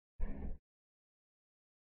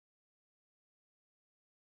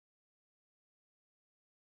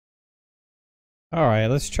Alright,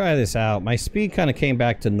 let's try this out. My speed kind of came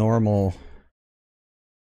back to normal.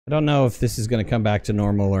 I don't know if this is going to come back to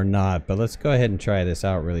normal or not, but let's go ahead and try this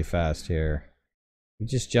out really fast here. We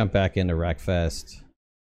just jump back into Wreckfest. See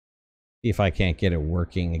if I can't get it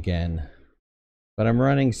working again. But I'm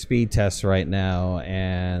running speed tests right now,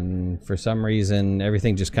 and for some reason,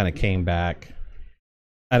 everything just kind of came back.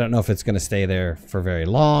 I don't know if it's going to stay there for very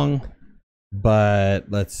long, but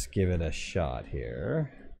let's give it a shot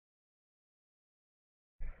here.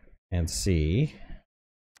 And see.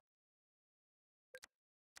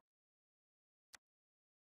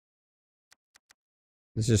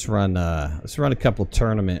 Let's just run a couple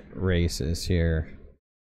tournament races here.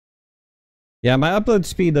 Yeah, my upload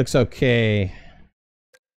speed looks okay.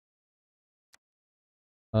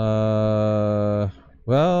 Well,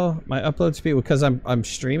 my upload speed, because I'm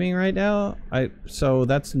streaming right now, so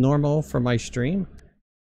that's normal for my stream.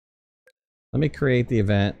 Let me create the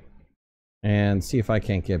event and see if I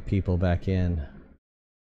can't get people back in.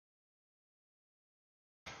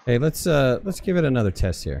 Hey, let's give it another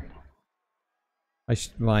test here.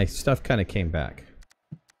 My stuff kind of came back.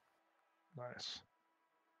 Nice.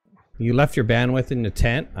 You left your bandwidth in the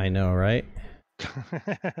tent? I know, right?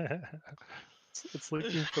 It's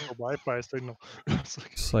looking for the Wi-Fi signal.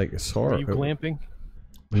 It's like it's horrible. Are you glamping?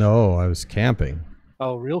 No, I was camping.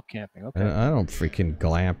 Oh, real camping. Okay. I don't freaking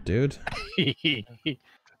glamp, dude. Do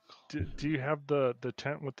you have the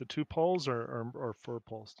tent with the 2 poles or 4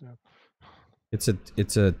 poles? Yeah. It's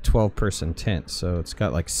a 12-person tent, so it's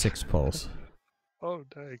got like 6 poles. Oh,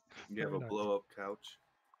 dang. You have a blow-up couch?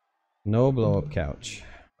 No blow-up couch.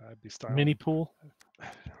 That'd be stylish. Mini pool?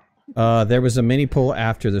 There was a mini pool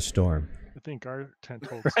after the storm. I think our tent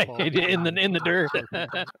holds Right, in the dirt.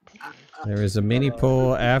 There is a mini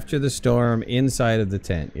pool after the storm inside of the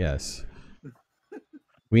tent. Yes.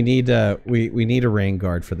 We need we need a rain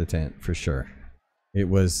guard for the tent for sure. It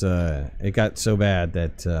was it got so bad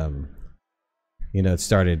that you know,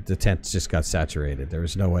 the tent just got saturated. There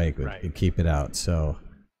was no way it could keep it out. So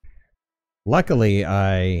luckily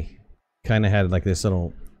I kind of had like this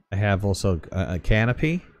little, I have also a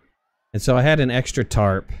canopy. And so I had an extra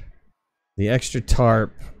tarp. The extra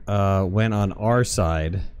tarp went on our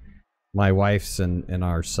side, my wife's and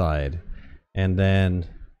our side. And then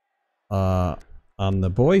on the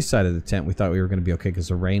boys' side of the tent, we thought we were going to be okay because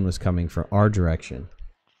the rain was coming from our direction.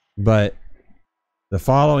 But the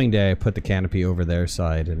following day, I put the canopy over their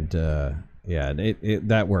side, and yeah,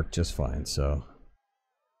 that worked just fine. So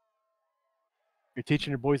You're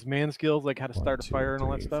teaching your boys man skills, like how to start a fire and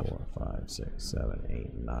all that stuff? 4, 5, 6, 7,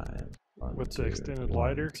 8, 9. With the extended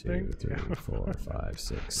lighter thing? 2, 3, 4, 5,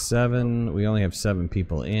 6, 7. We only have 7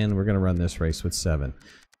 people in. We're going to run this race with 7.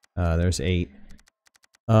 There's 8.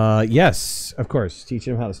 Yes, of course. Teach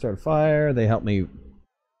them how to start a fire. They help me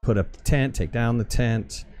put up the tent, take down the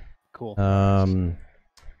tent. Cool.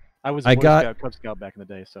 I was a Cub Scout back in the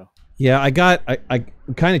day, so. Yeah, I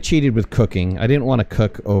kind of cheated with cooking. I didn't want to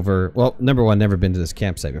cook over, well, number one, never been to this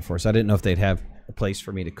campsite before, so I didn't know if they'd have a place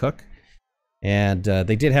for me to cook. And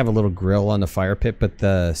they did have a little grill on the fire pit, but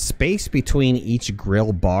the space between each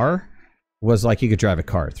grill bar was like you could drive a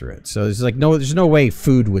car through it. So there's like there's no way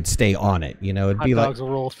food would stay on it, you know. It'd be Hot like dogs will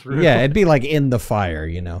roll through. Yeah, it'd be like in the fire,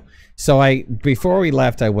 you know. So before we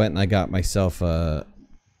left, I went and I got myself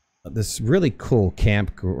this really cool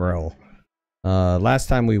camp grill. Last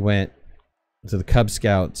time we went to the Cub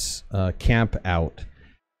Scouts camp out,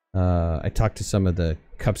 I talked to some of the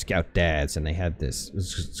Cub Scout dads, and they had this.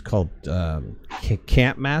 It's called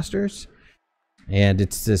Camp Masters, and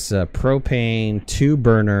it's this propane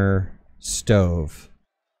 2-burner stove,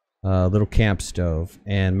 little camp stove,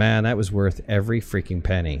 and man, that was worth every freaking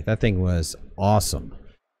penny. That thing was awesome.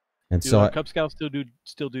 And so Cub Scouts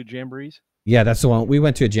still do jamborees? Yeah, that's the one. We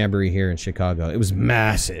went to a jamboree here in Chicago. It was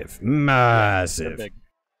massive, massive. Yeah, big.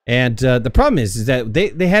 And the problem is that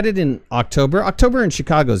they had it in October. October in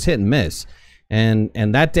Chicago is hit and miss. And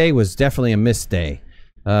that day was definitely a miss day.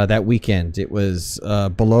 That weekend, it was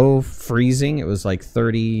below freezing. It was like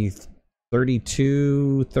 30,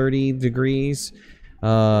 32, 30 degrees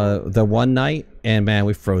the one night. And man,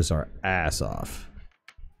 we froze our ass off.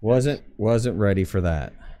 Wasn't ready for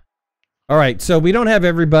that. All right, so we don't have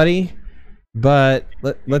everybody. But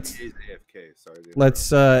let's he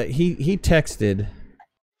texted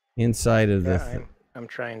inside of the I'm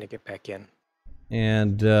trying to get back in.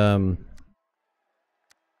 And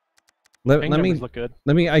let me look good.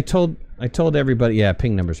 I told everybody, yeah,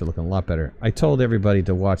 ping numbers are looking a lot better. I told everybody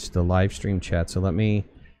to watch the live stream chat, so let me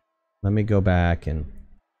go back. And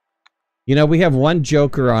you know, we have one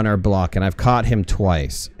joker on our block, and I've caught him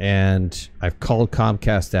twice, and I've called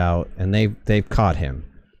Comcast out, and they've caught him.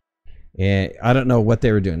 And I don't know what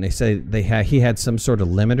they were doing. They say he had some sort of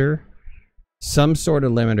limiter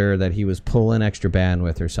that he was pulling extra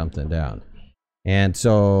bandwidth or something down. And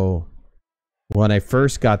so when I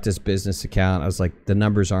first got this business account, I was like, the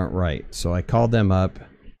numbers aren't right. So I called them up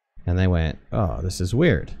and they went, oh, this is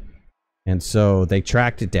weird. And so they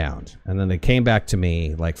tracked it down. And then they came back to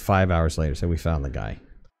me like 5 hours later, said, we found the guy.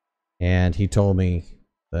 And he told me,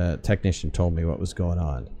 the technician told me what was going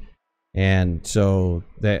on. And so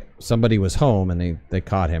that somebody was home and they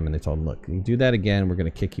caught him and they told him, look, you do that again, we're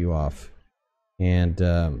going to kick you off. And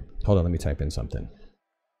hold on, let me type in something.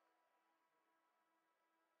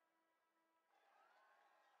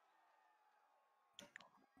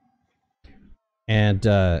 And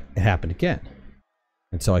it happened again.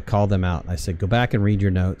 And so I called them out and I said, go back and read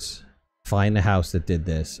your notes, find the house that did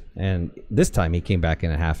this. And this time he came back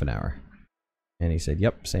in a half an hour. And he said,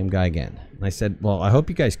 yep, same guy again. And I said, well, I hope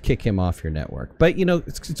you guys kick him off your network. But, you know,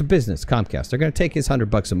 it's a business, Comcast. They're going to take his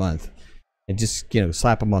 $100 a month and just, you know,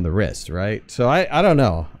 slap him on the wrist, right? So I don't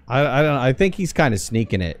know. I think he's kind of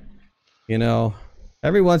sneaking it. You know,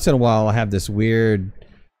 every once in a while I'll have this weird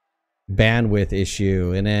bandwidth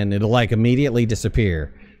issue and then it'll like immediately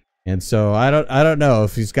disappear. And so I don't know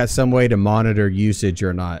if he's got some way to monitor usage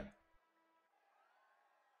or not.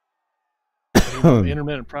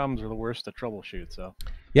 Intermittent problems are the worst to troubleshoot. So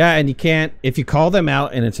yeah, and you can't, if you call them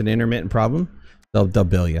out and it's an intermittent problem, they'll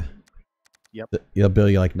bill you. Yep. They'll bill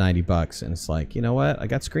you like $90, and it's like, you know what? I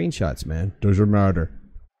got screenshots, man. Doesn't matter.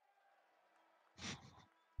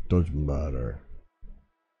 Doesn't matter.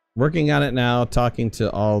 Working on it now. Talking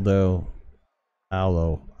to Aldo,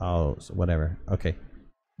 whatever. Okay.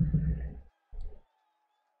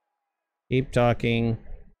 Keep talking.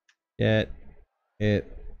 Get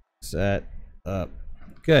it set up.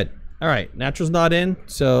 Good. All right. Natural's not in,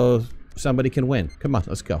 so somebody can win. Come on,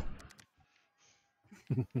 let's go.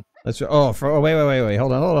 Let's. Oh, wait.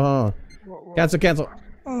 Hold on. Cancel.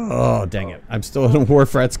 Oh, dang it! I'm still in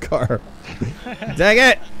Warfrat's car. Dang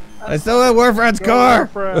it! I'm still in Warfrat's car.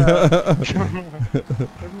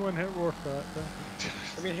 Everyone hit Warfrat.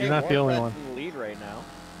 I mean, hey, you're not the only one. In the lead right now.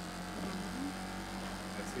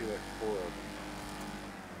 I see like 4 of them.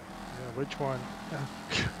 Yeah, which one?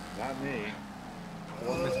 Not me.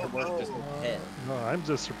 Well, Mr. Work just hit. No, I'm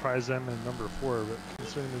just surprised I'm in number 4, but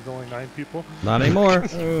considering there's only 9 people. Not anymore.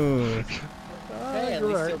 Hey, at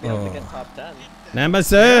least you'll be able to get top 10.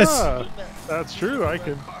 Nemesis! Yeah, that's true. I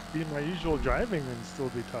could be my usual driving and still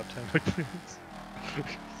be top 10.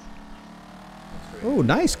 Oh,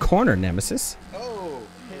 nice corner, Nemesis. Oh!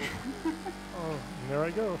 Oh, there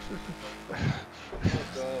I go.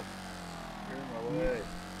 What's up? You're in my way.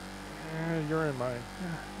 You're in mine.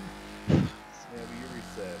 Yeah, but you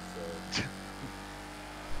reset, so.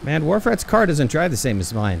 Man, Warfrat's car doesn't drive the same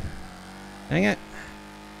as mine. Dang it.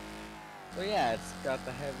 So yeah, it's got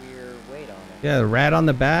the heavier weight on it. Yeah, the rat on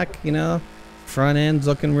the back, you know. Front end's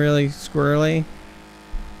looking really squirrely. I'm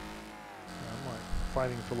like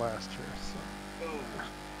fighting for last here. So.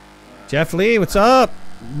 Jeff Lee, what's up,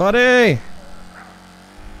 buddy?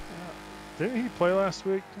 Didn't he play last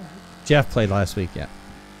week? Jeff played last week, yeah.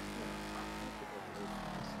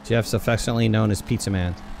 Jeff's affectionately known as Pizza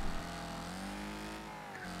Man.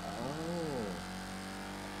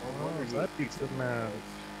 Oh, is that Pizza Man?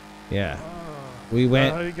 Yeah. Oh. We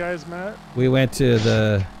went. How you guys met? We went to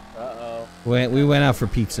the. We went out for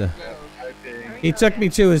pizza. He took me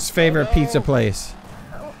to his favorite pizza place.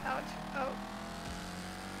 Oh, ouch. Oh.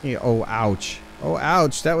 Yeah, oh, ouch. Oh,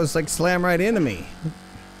 ouch. That was like slam right into me.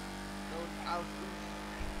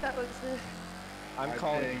 That was it. I'm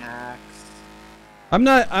calling hacks. I'm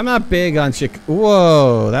not big on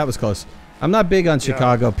Whoa, that was close. I'm not big on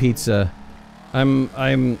Chicago pizza. I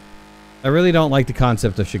really don't like the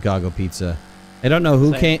concept of Chicago pizza. I don't know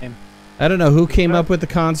who came up with the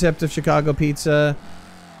concept of Chicago pizza,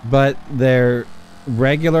 but their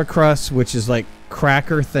regular crust, which is like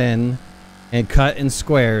cracker thin and cut in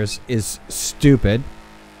squares, is stupid.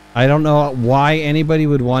 I don't know why anybody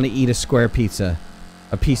would want to eat a square pizza,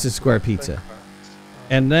 a piece of square pizza.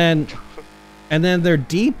 And then their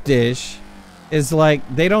deep dish is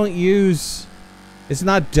like, they don't use, it's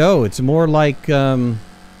not dough, it's more like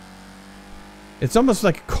it's almost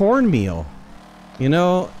like cornmeal. You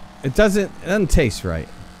know, it doesn't taste right.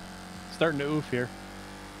 Starting to oof here.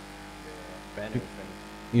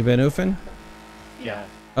 You been oofing? Yeah.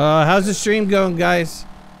 How's the stream going, guys?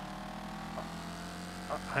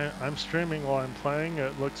 I'm streaming while I'm playing.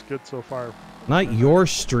 It looks good so far. Not your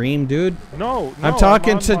stream, dude. No, I'm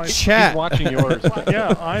talking to chat. He's watching yours.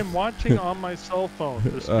 Yeah, I'm watching on my cell phone.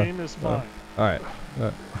 The stream is fine. All right.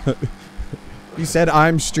 You said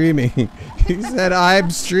I'm streaming. You said I'm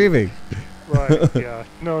streaming. Right, yeah.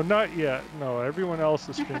 No, not yet. No, everyone else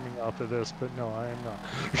is streaming off of this, but no, I am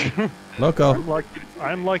not. Loco.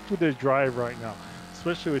 I'm lucky to drive right now.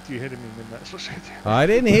 Especially with you hitting me midnight. Especially with you. I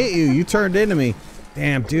didn't hit you. You turned into me.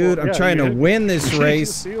 Damn, dude. Well, I'm trying to win this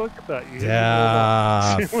race. See, look at that. You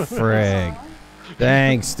Ah, frig.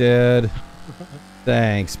 Thanks, dude.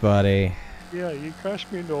 Thanks, buddy. Yeah, you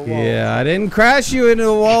crashed me into a wall. Yeah, I didn't crash you into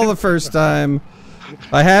a wall the first time.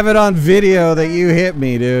 I have it on video that you hit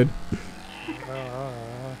me, dude.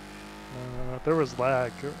 There was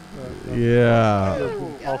lag. Yeah. Yeah.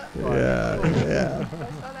 Yeah. I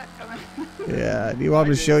saw that coming. Yeah. Do you want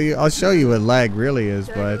me to show you? I'll show you what lag really is,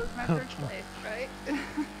 There bud. goes my first place, right? I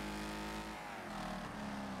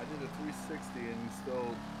did a 360 and you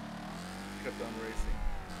still kept on racing.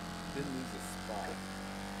 Didn't lose a spot.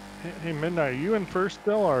 Hey, Midnight, are you in first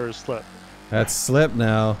still or Slip? That's slip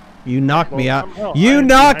now. You knocked me out. Well, You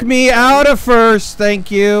knocked me out of first.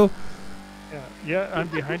 Thank you. Yeah, I'm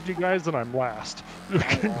behind you guys and I'm last.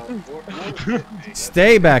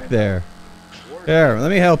 Stay back there. Here, let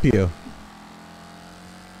me help you.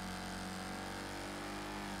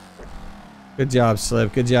 Good job,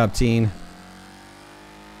 Slip. Good job, teen.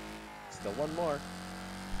 Still one more.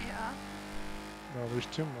 Yeah. No, there's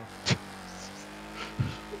two more. You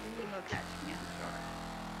can go catch me, I'm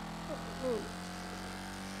sure. Ooh.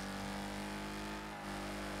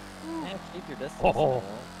 Yeah, keep your distance. Oh.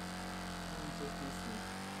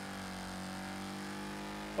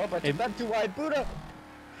 Oh, but you've been too wide, Buddha!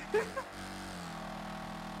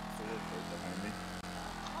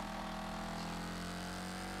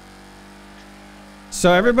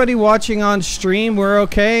 So everybody watching on stream, we're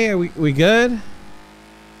okay? Are we good?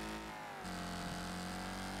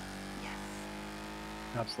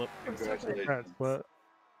 Not slip. Congrats, but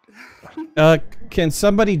Can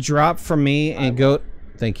somebody drop from me and go?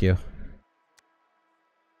 Thank you.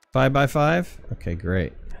 5x5? Okay,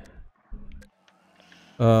 great.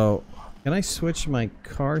 Oh, can I switch my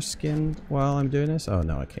car skin while I'm doing this? Oh,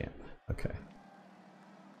 no, I can't. Okay.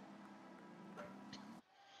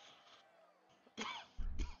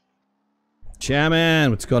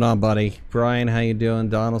 Chairman, what's going on, buddy? Brian, how you doing?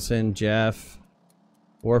 Donaldson, Jeff,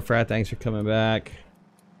 Warfrat, thanks for coming back.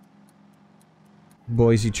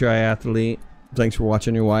 Boise triathlete, thanks for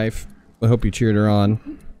watching your wife. I hope you cheered her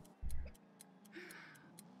on.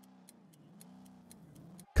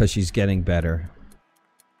 Because she's getting better.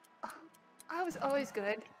 I was always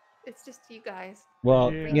good. It's just you guys.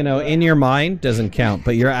 Well, you know, in your mind doesn't count,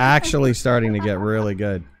 but you're actually starting to get really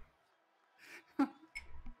good. Right,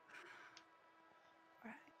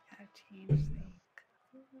 gotta change the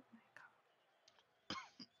color of my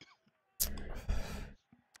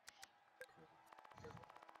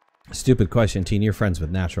car. Stupid question, Teen. You're friends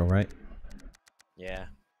with Natural, right? Yeah.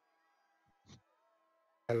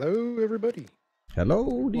 Hello, everybody.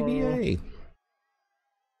 Hello, DBA.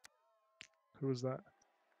 who was that?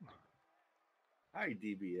 Hi,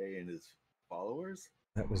 DBA and his followers.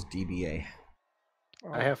 That was DBA.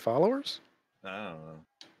 Oh, I have followers? I don't know.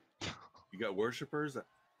 You got worshippers,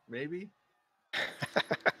 maybe?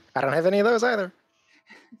 I don't have any of those either.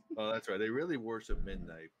 Oh, that's right. They really worship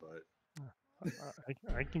midnight, but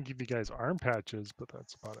I can give you guys arm patches, but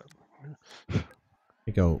that's about it.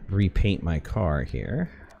 I go repaint my car here.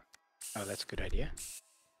 Oh, that's a good idea.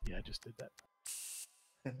 Yeah, I just did that.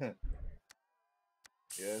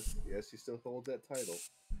 yes, he still holds that title.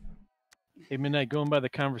 Hey, Midnight, going by the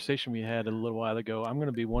conversation we had a little while ago, I'm going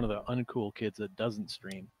to be one of the uncool kids that doesn't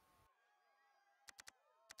stream.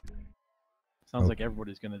 Sounds like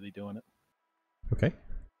everybody's going to be doing it. Okay.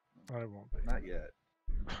 I won't be. Not yet.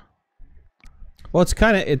 Well,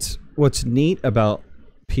 it's what's neat about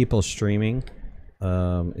people streaming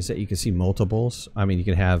is that you can see multiples. I mean, you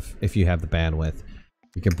can have, if you have the bandwidth,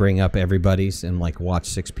 you can bring up everybody's and like watch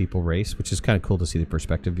 6 people race, which is kind of cool to see the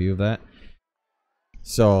perspective view of that.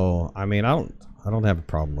 So, I mean, I don't have a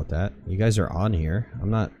problem with that. You guys are on here. I'm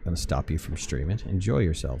not going to stop you from streaming. Enjoy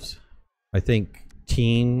yourselves. I think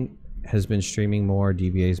Teen has been streaming more.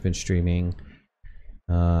 DBA has been streaming.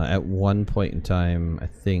 At one point in time, I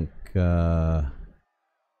think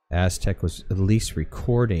Aztec was at least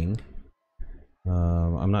recording.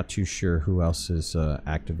 I'm not too sure who else is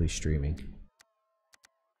actively streaming.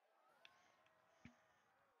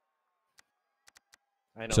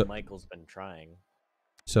 I know So- Michael's been trying.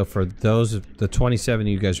 So for those of the 27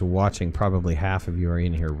 you guys are watching, probably half of you are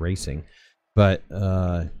in here racing. But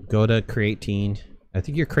go to Create Teen. I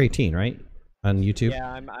think you're Create Teen, right? On YouTube?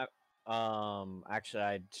 Yeah, actually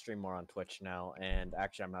I stream more on Twitch now, and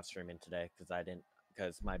actually I'm not streaming today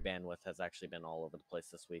because my bandwidth has actually been all over the place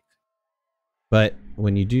this week. But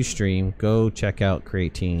when you do stream, go check out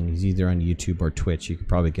Creatine. He's either on YouTube or Twitch. You can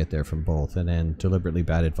probably get there from both. And then Deliberately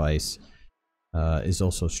Bad Advice is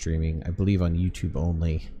also streaming, I believe, on YouTube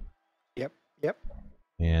only. Yep. Yep.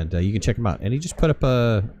 And you can check him out. And he just put up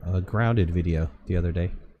a Grounded video the other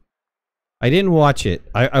day. I didn't watch it.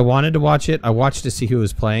 I wanted to watch it. I watched to see who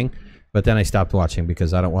was playing, but then I stopped watching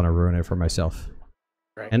because I don't want to ruin it for myself.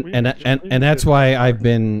 Right. And that's why I've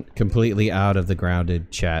been completely out of the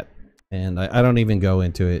Grounded chat. And I don't even go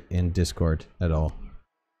into it in Discord at all.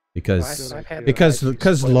 Because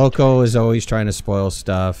Loco is always trying to spoil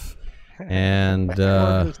stuff. And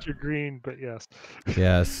Mr. Green, but yes.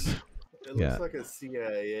 Yes. It looks like a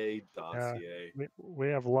CIA dossier. We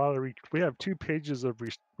have a lot of we have 2 pages of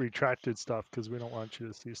retracted stuff because we don't want you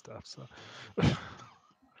to see stuff. So,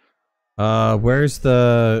 where's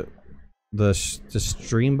the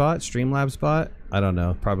Streamlabs bot? I don't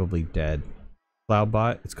know. Probably dead.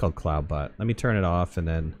 Cloudbot. It's called Cloudbot. Let me turn it off and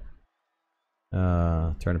then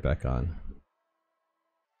turn it back on.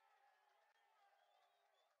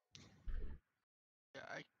 Yeah,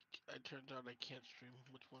 I turned out I can't stream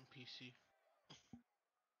with one PC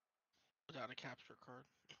without a capture card.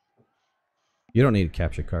 You don't need a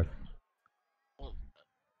capture card. Well,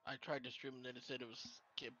 I tried to stream and then it said it was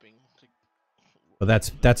skipping. Well, that's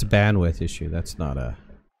a bandwidth issue. That's not a.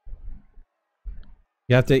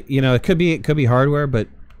 You have to, it could be hardware, but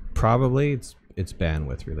probably it's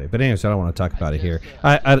bandwidth related. But anyways, I don't want to talk about it here.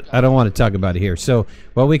 I don't want to talk about it here. So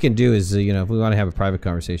what we can do is, if we want to have a private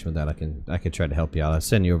conversation with that, I can try to help you out. I'll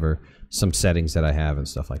send you over some settings that I have and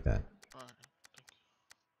stuff like that.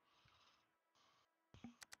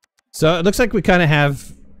 So it looks like we kind of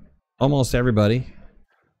have almost everybody.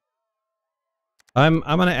 I'm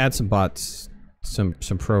gonna add some bots, some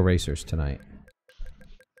pro racers tonight.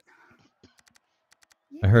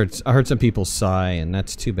 I heard some people sigh, and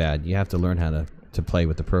that's too bad. You have to learn how to play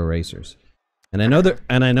with the pro racers. And I know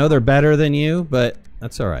they're better than you, but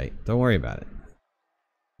that's all right. Don't worry about it.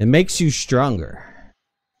 It makes you stronger.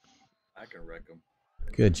 I can wreck them.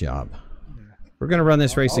 Good job. We're gonna run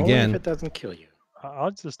this race Only again. if it doesn't kill you.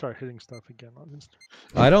 I'll just start hitting stuff again.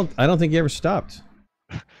 I don't think you ever stopped.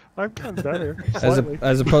 I've gotten better.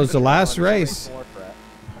 As opposed to last race. It's okay.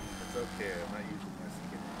 I'm not using my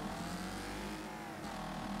skin.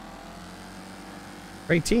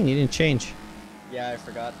 Great team. You didn't change. Yeah, I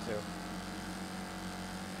forgot to.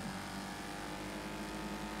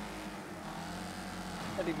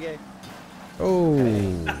 Oh.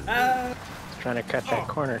 Trying to cut that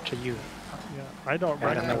corner to you. Yeah, I don't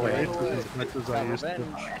Right on the way. as much as I used to.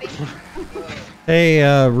 Hey,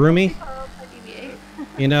 Rumi. Oh,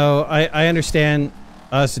 DBA. I understand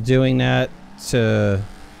us doing that to,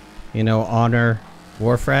 honor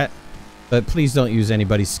Warfrat, but please don't use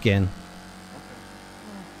anybody's skin.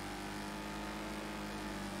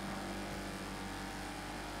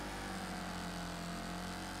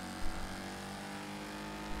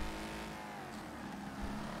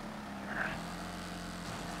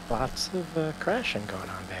 Lots of crashing going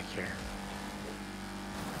on back here.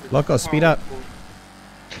 Loco, speed up.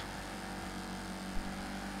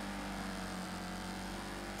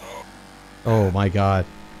 Oh my god.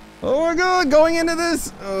 Oh my god, going into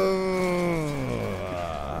this!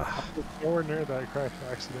 Nowhere near that crash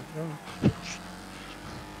accident. No.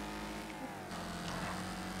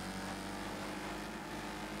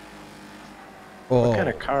 Oh. What kind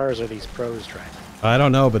of cars are these pros driving? I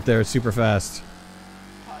don't know, but they're super fast.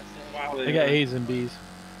 They got A's and B's.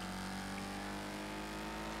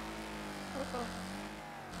 Uh-oh.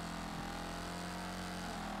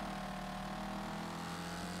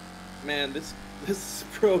 Man, this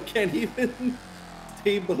pro can't even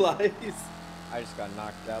stabilize. I just got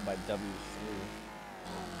knocked out by W3.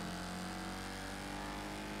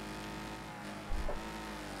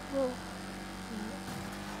 Whoa.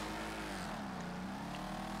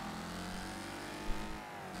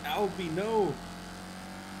 Albie, no.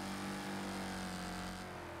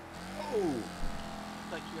 Oh.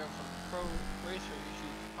 Like you have some pro racer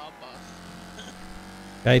issues, hot boss.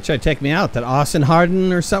 Guy tried to take me out. That Austin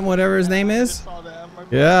Harden or something, whatever his name is.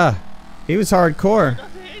 Yeah, he was hardcore.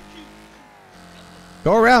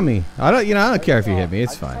 Go around me. I don't care if you hit me.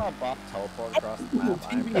 It's fine. I saw a bot teleport across the map.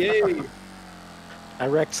 TBA. I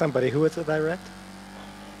wrecked somebody. Who was it I wrecked?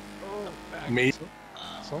 Me.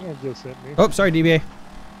 Someone just hit me. Oh, sorry, DBA.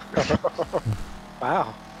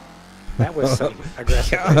 Wow. That was some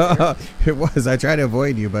aggressive. Right there. It was. I tried to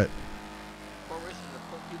avoid you, but. Pro racers that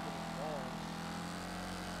put people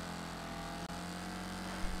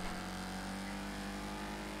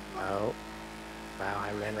in walls. Oh. Wow,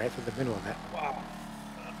 I ran right through the middle of that. Wow.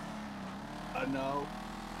 No.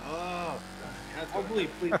 Oh, God, probably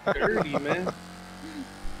played dirty, man.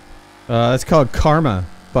 That's called karma,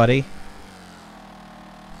 buddy.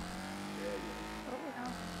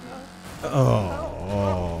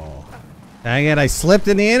 Oh. Dang it, I slipped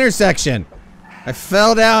in the intersection. I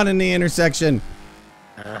fell down in the intersection.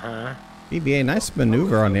 Uh-huh. BBA, nice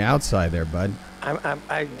maneuver on the outside there, bud.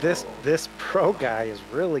 This pro guy is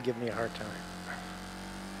really giving me a hard time.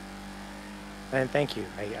 And thank you.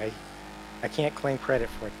 I can't claim credit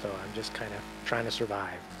for it though. I'm just kind of trying to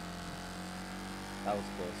survive. That was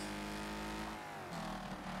close.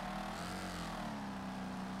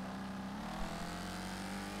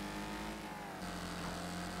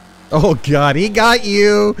 Oh God, he got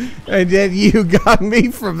you, and then you got me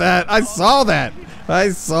from that. I saw that. I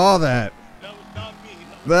saw that. That was not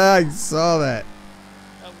me. I saw that.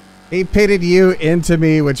 He pitted you into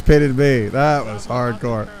me, which pitted me. That was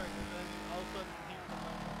hardcore.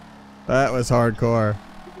 That was hardcore.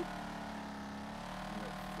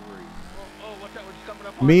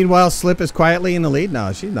 Meanwhile, Slip is quietly in the lead.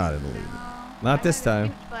 No, she's not in the lead. Not this time.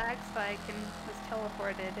 Huge flag spike and was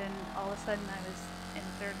teleported, and all of a sudden I was in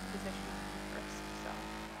third position first. So,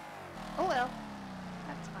 oh well,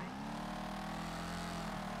 that's fine.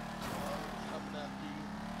 Coming after you.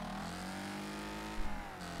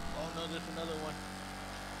 Oh no, there's another one.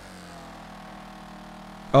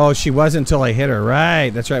 Oh, she was until I hit her. Right.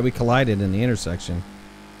 That's right. We collided in the intersection.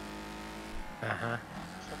 Uh-huh.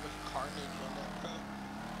 So much carnage on that road.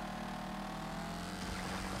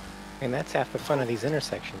 And that's half the fun of these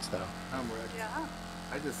intersections though. I'm wrecked. Yeah.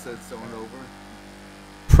 I just said someone over.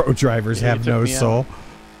 Pro drivers Yeah, you have took no me out. soul.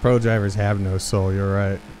 Pro drivers have no soul. You're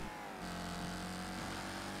right.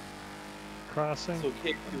 Crossing. It's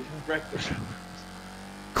okay to wreck them.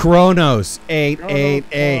 Kronos No,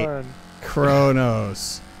 888. fun.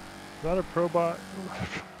 Kronos. Is that a probot?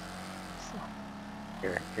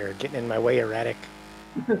 You're getting in my way, erratic.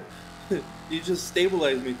 You just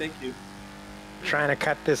stabilized me, thank you. Trying to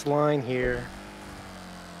cut this line here.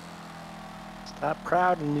 Stop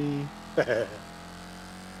crowding me.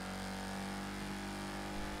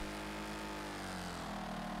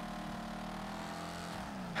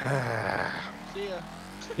 See ya.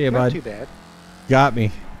 Yeah, Not bud. too bad. Got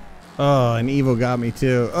me. Oh, and Evil got me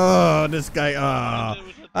too. Oh, this guy. Oh,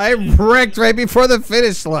 I wrecked right before the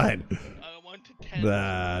finish line. 1 to 10.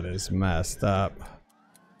 That is messed up.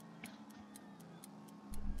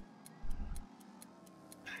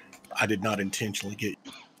 I did not intentionally get.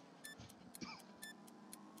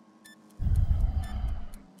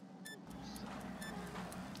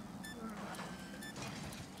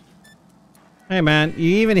 Hey, man,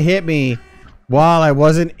 you even hit me while I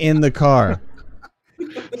wasn't in the car.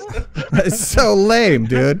 That's so lame,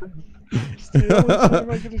 dude. It's the only time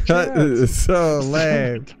I get a chance. So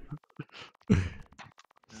lame.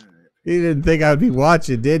 You didn't think I'd be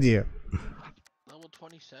watching, did you? Level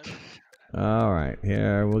 27. All right,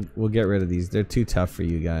 here we'll get rid of these. They're too tough for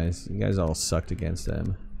you guys. You guys all sucked against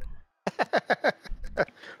them.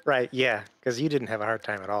 Right, yeah, because you didn't have a hard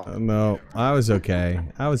time at all. No, I was okay.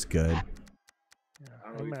 I was good. Yeah,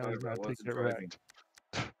 I don't I know what you're managed talking not about. to Wasn't get driving. wrecked.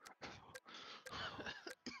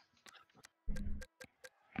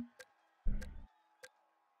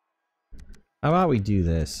 How about we do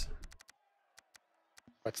this?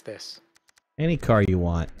 What's this? Any car you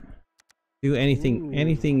want. Do anything,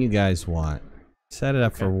 anything you guys want. Set it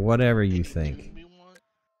up for whatever you think. We want.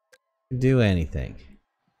 Do anything.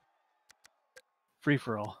 Free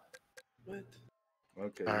for all. What?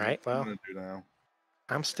 Okay. All right, what well. I'm gonna do now.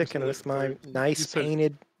 I'm sticking with my You nice said-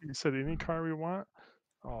 painted. You said any car we want?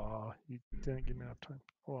 Oh, you didn't give me enough time.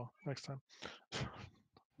 Well, next time.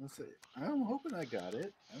 Let's see. I'm hoping I got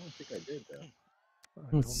it. I don't think I did though.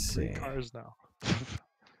 I Let's own 3 see. cars now.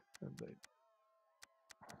 And they,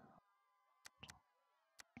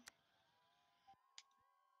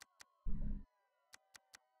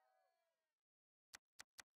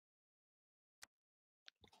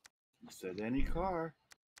 You said any car.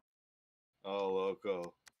 Oh,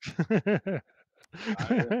 loco. I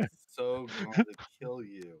am so going to kill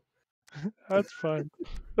you. That's fine.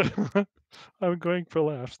 I'm going for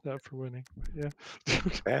laughs, not for winning. Yeah.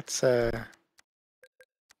 That's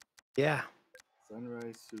yeah,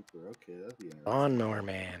 Sunrise Super. Okay, that'd be interesting. Lawnmower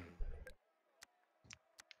Man.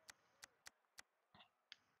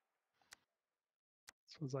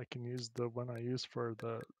 Suppose I can use the one I use for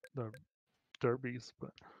the derbies,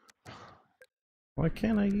 but Why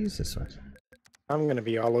can't I use this one? I'm gonna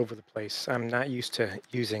be all over the place. I'm not used to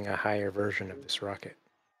using a higher version of this rocket.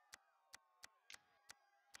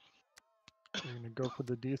 you're gonna go for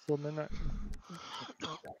the diesel minute.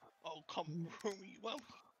 Oh, come for me. Well,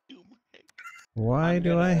 do my Why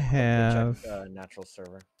do I have... check, natural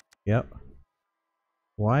server. Yep.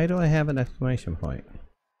 Why do I have an exclamation point?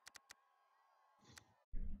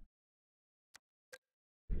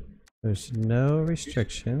 There's no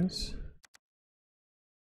restrictions.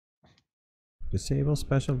 Disable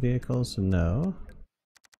special vehicles, no.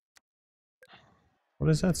 What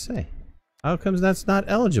does that say? How comes that's not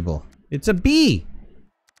eligible? It's a B!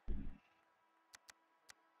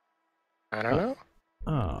 I don't know.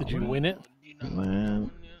 Oh, Did you win it?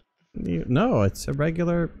 man. No, it's a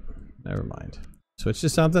regular... Never mind. Switch to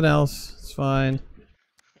something else. It's fine.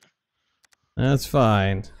 That's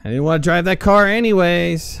fine. I didn't want to drive that car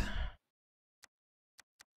anyways.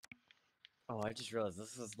 Oh, I just realized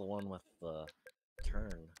this is the one with the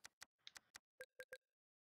turn.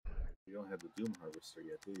 You don't have the Doom Harvester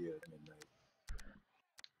yet, do you, at midnight?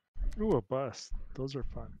 Ooh, a bus. Those are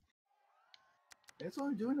fun. It's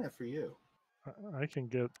only doing that for you. I can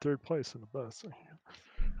get third place in the bus.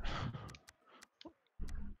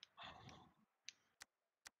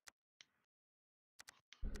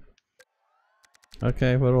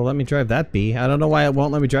 Okay, well, it'll let me drive that B. I don't know why it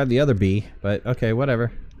won't let me drive the other B, but okay,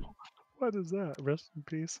 whatever. What is that? Rest in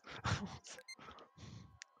peace.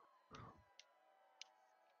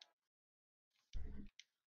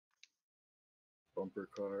 Bumper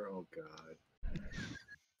car, oh god.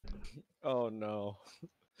 Oh no.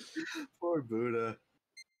 Poor Buddha.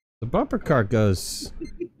 The bumper car goes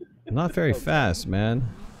not very fast, man.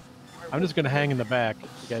 I'm just gonna hang in the back.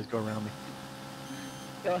 You guys go around me.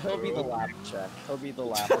 He'll be the lap check. He'll be the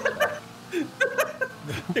lap check.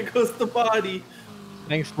 There goes the body.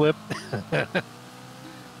 Thanks, Flip. My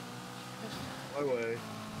way.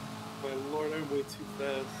 My lord, I'm way too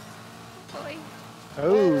fast. Boy.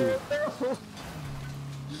 Oh.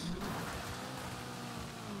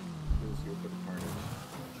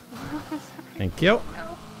 Thank you.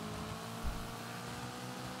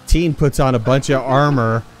 Teen puts on a bunch of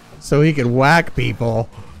armor so he can whack people.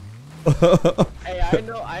 Hey,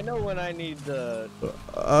 I know when I need to.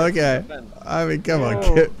 Okay. I mean, come on,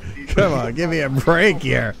 come on, give me a break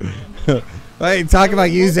here. Hey, talk about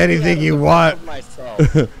use anything you want.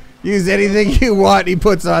 Use anything you want. He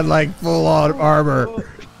puts on like full on armor. All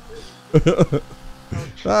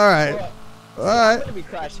right. All right. I'm gonna be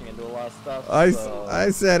crashing into a lot of stuff. I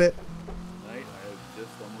said it. Tonight, I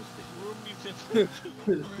just almost hit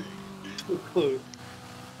too close.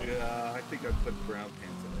 Yeah, I think I put brown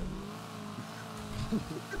pants in it.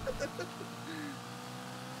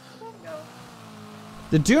 Oh no.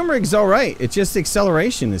 The Doom Rig's alright. It just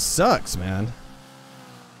acceleration sucks, man.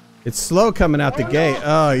 It's slow coming out the gate.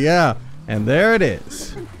 Oh yeah. And there it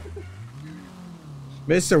is.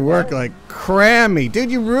 Mr. Work like cram me. Dude,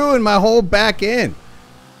 you ruined my whole back end.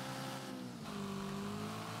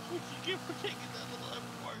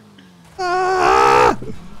 Ah!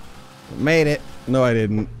 Made it. No, I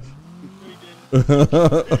didn't.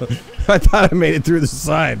 I thought I made it through the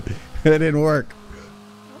side. It didn't work.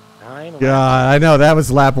 God, I know. That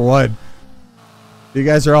was lap 1. You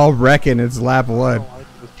guys are all wrecking. It's lap 1.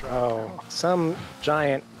 Oh, some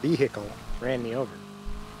giant vehicle ran me over.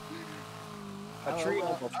 A tree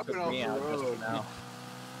almost took me out just now.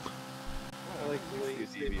 I like the way you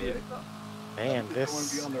see it. Man, I want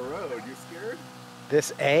to be on the road. You scared?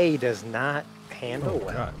 this A does not handle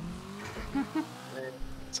well. God.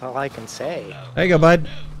 That's all I can say. There you go, bud.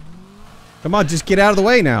 Come on, just get out of the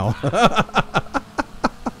way now.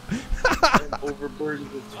 I'm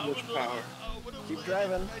overburdened with too much power. Keep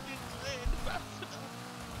driving.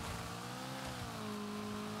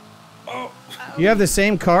 Oh. You have the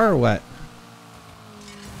same car or what?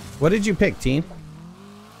 What did you pick, Teen?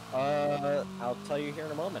 I'll tell you here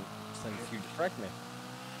in a moment, since you direct me.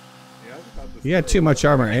 Yeah, You had too much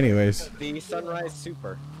armor anyways. The Sunrise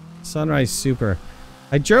Super. Sunrise Super.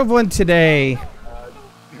 I drove one today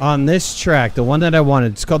on this track, the one that I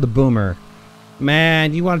wanted. It's called the Boomer.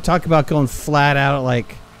 Man, you want to talk about going flat out at like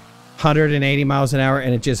 180 miles an hour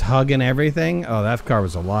and it just hugging everything? Oh, that car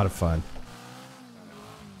was a lot of fun.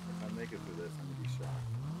 If I make it through this, I'm gonna be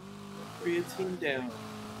shocked. Creatine down.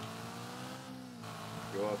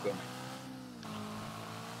 You're welcome.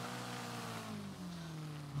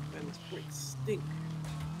 Man, this brakes stink.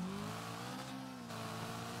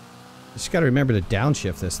 You just got to remember to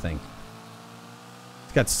downshift this thing.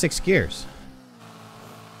 It's got 6 gears.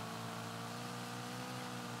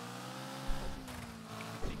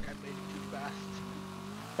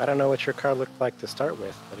 I don't know what your car looked like to start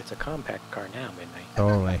with, but it's a compact car now, Midnight.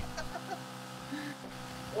 Totally.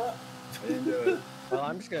 Well,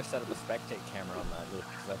 I'm just gonna set up a spectate camera on that loop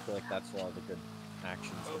because I feel like that's where all the good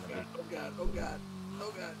action's gonna be. Oh god, oh god,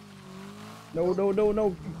 oh god. No, no, no,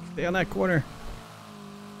 no. Stay on that corner.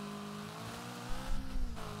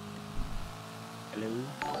 Hello.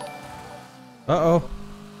 Uh-oh.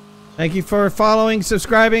 Thank you for following,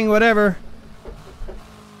 subscribing, whatever.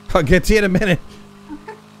 I'll get to you in a minute.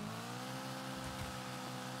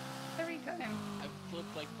 Every time. I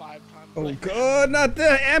flipped like 5 times. Oh, God, not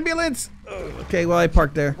the ambulance. Oh, okay, well, I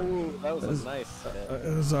parked there. Ooh, that was a nice.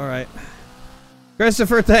 It was all right.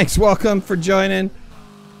 Christopher, thanks. Welcome for joining.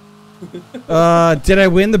 Did I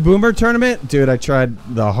win the Boomer tournament? Dude, I tried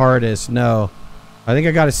the hardest. No. I think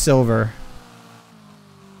I got a silver.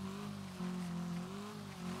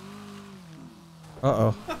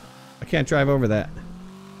 Uh-oh. I can't drive over that.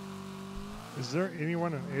 Is there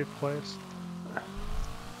anyone in 8th place?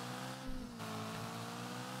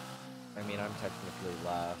 I mean, I'm technically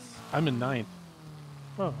last. I'm in 9th.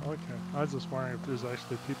 Oh, okay. I was just wondering if there's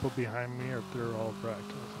actually people behind me or if they're all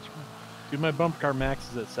wrecked. Dude, my bump car max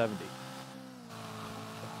is at 70.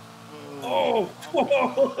 Oh! I'm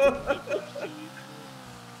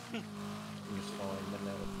just following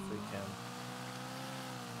midnight with the free cam.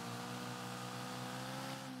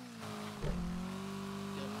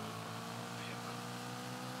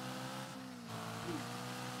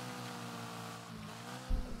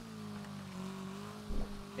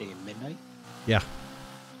 Hey, midnight? Yeah.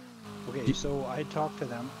 Okay, so I talked to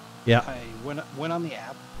them. Yeah. I went on the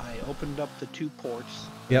app. I opened up the 2 ports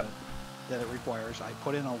Yep. that it requires. I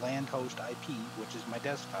put in a land host IP, which is my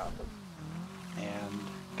desktop, and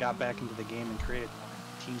got back into the game and created one.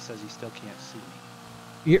 The team says he still can't see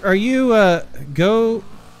me. Are you, go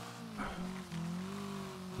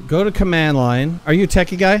to command line. Are you a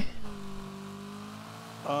techie guy?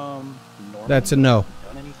 Normally That's a no.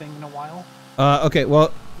 done anything in a while? Okay,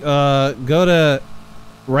 well, go to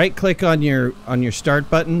right click on your start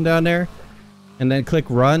button down there and then click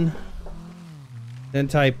run. Then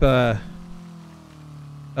type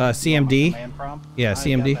CMD. Command prompt? Yeah, I got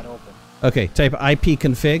CMD. that open. Okay, type IP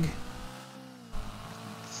config.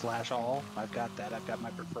 /all. I've got that. I've got my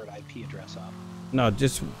preferred IP address up. No,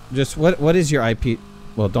 just what is your IP?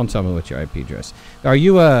 Well, don't tell me what your IP address. Are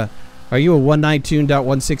you a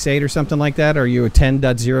 192.168 or something like that? Or are you a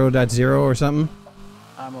 10.0.0 or something?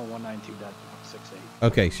 I'm a 192.168.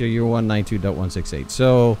 Okay, so you're 192.168.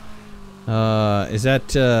 So, is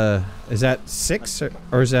that 6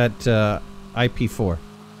 or is that IP4?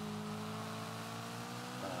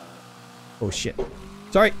 Oh shit!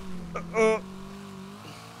 Sorry.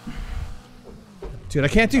 Dude, I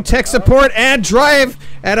can't do tech support and drive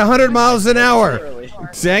at 100 miles an hour.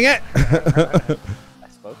 Dang it! I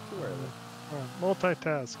spoke too early.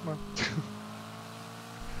 Multitask. Come on.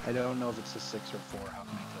 I don't know if it's a 6 or 4. How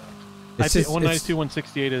can I It's IP, just-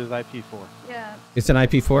 192.168 is IP4. Yeah. It's an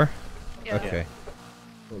IP4. Yeah. Okay.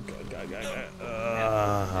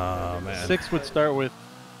 Oh man. 6 would start with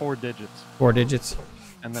 4 digits. 4 digits.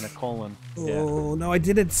 And then a colon. Oh no, I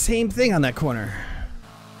did the same thing on that corner.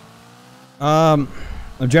 I'm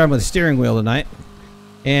driving with a steering wheel tonight,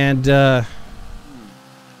 and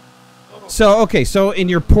so in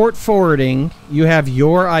your port forwarding, you have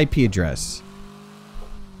your IP address.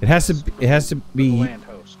 It has to be land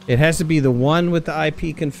host. It has to be the one with the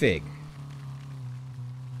IP config.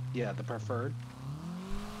 Yeah, the preferred.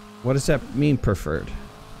 What does that mean, preferred?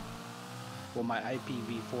 Well, my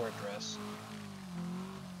IPv4 address.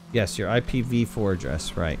 Yes, your IPv4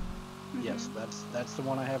 address, right? Yes, that's the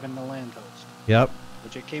one I have in the land host. Yep.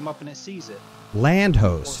 Which it came up and it sees it. Land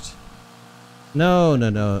host. No.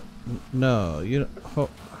 You.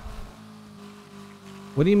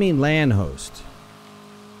 What do you mean LAN host?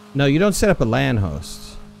 No, you don't set up a LAN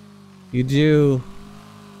host. You do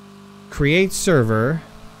create server.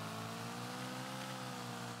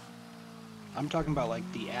 I'm talking about like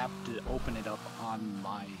the app to open it up on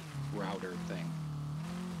my router thing.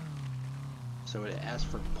 So it asks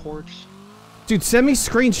for ports. Dude, send me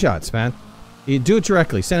screenshots, man. You do it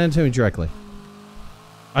directly. Send it to me directly.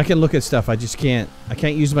 I can look at stuff. I just can't. I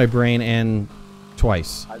can't use my brain and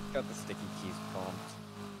twice. I've got the sticky keys prompt.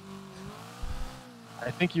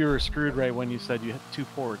 I think you were screwed right when you said you had 2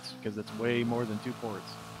 ports, because it's way more than 2 ports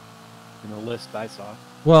in the list I saw.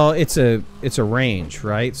 Well, it's a range,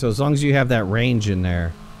 right? So as long as you have that range in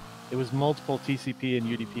there. It was multiple TCP and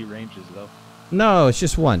UDP ranges, though. No, it's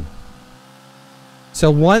just one. So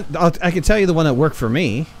one, I can tell you the one that worked for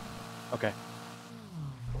me. Okay.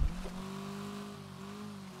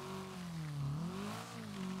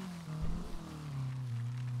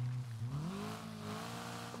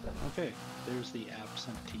 Okay, there's the app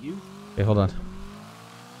sent to you. Okay, hold on.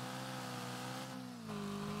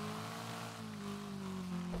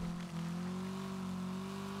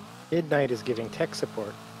 Midnight is giving tech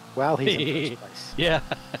support while he's in first place. Yeah.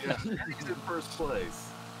 Yeah, he's in first place.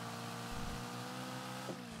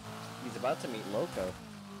 He's about to meet Loco.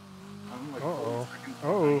 I'm like, Uh-oh. 40 seconds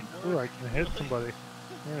Oh, behind. ooh, I can hit somebody.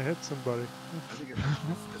 I'm gonna hit somebody. I think if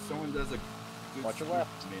someone does a good Watch your sweep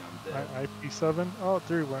left. to me, I'm dead. IP7? Oh,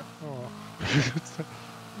 3 went. Oh.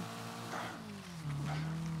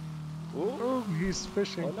 Oh, he's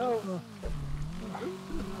fishing. Oh, no. Oh, Go to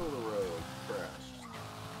the middle of the road.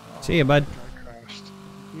 Crashed. See ya, bud. I crashed.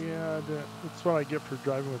 Yeah, that's what I get for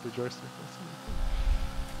driving with the joystick.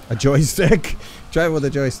 A joystick? Drive with a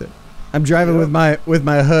joystick. I'm driving with my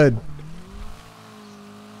hood.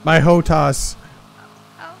 My HOTAS.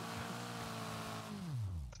 Oh.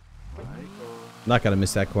 Not gonna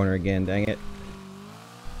miss that corner again, dang it.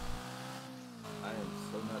 I am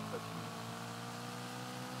so not touching you.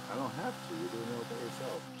 I don't have to. You're doing it all by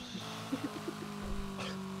yourself.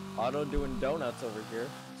 Auto doing donuts over here.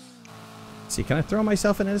 See, can I throw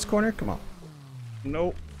myself into this corner? Come on.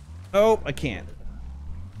 Nope. Oh, I can't.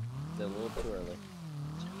 It's a little too early.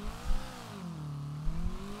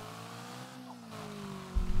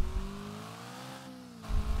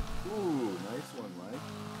 Ooh, nice one, Mike.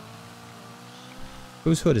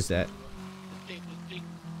 Whose hood is that? Way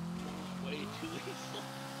too lethal.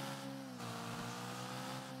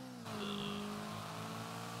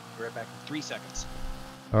 Be right back in 3 seconds.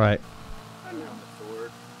 All right. I'm on the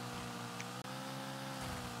sword.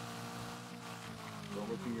 Don't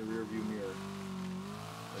look in your rear view mirror.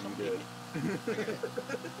 Oh, you did.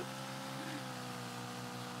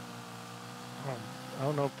 I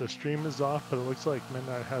don't know if the stream is off, but it looks like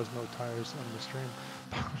Midnight has no tires on the stream.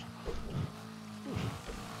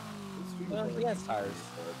 Well, he has tires.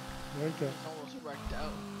 Okay. It's almost wrecked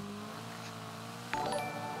out.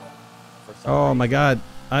 Oh my God!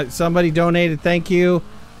 Somebody donated. Thank you.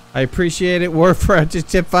 I appreciate it. Warfront just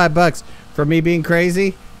tipped $5 for me being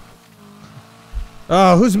crazy.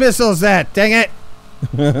 Oh, whose missile is that? Dang it!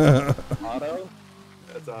 Auto?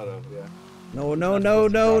 That's auto, yeah. No, no, no,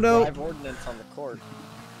 no, no. Live ordnance on the court.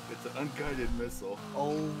 It's an unguided missile.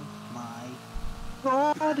 Oh my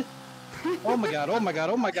god! Oh my god, oh my god,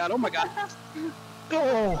 oh my god, oh my god!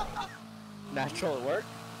 Oh! Natural at work?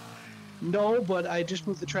 No, but I just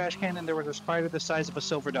moved the trash can and there was a spider the size of a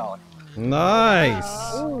silver dollar. Nice.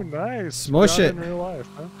 Oh, nice. Smush Not it. in real life,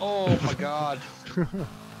 huh? Oh my god. I just wanted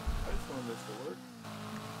this to work.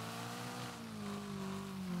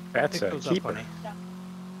 That's Pick a those up, keeper. honey.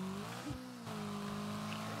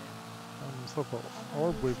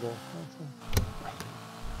 Orb weevil.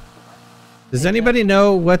 Does anybody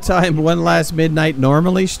know what time One Last Midnight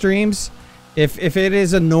normally streams? If it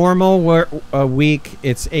is a normal week,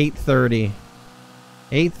 it's 8:30.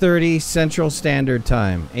 8:30 Central Standard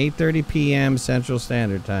Time. 8:30 p.m. Central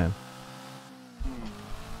Standard Time.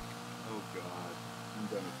 Oh god. I'm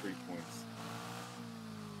done with 3 points.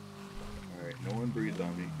 Alright, no one breathe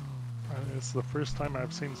on me. It's the first time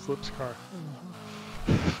I've seen Slip's car.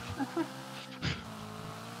 She's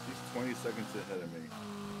 20 seconds ahead of me.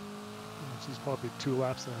 She's probably 2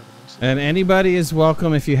 laps ahead of me. So. And anybody is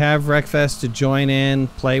welcome if you have Wreckfest to join in,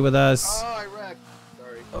 play with us. Oh, I wrecked.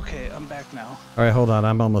 Sorry. Okay, I'm back now. All right, hold on.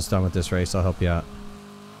 I'm almost done with this race. I'll help you out.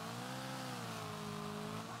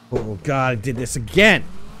 Oh, God, I did this again.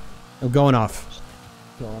 I'm going off.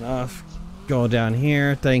 Going off. Going down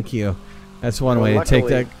here. Thank you. That's one way to take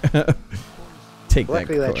that. Take that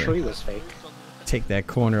Luckily, that corner. tree was fake. Take that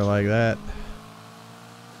corner like that.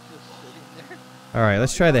 All right,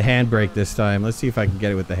 let's try the handbrake this time. Let's see if I can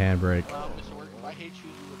get it with the handbrake. I hate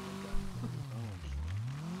you.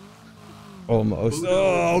 Almost.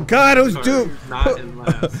 Oh God, who's Doom? Not in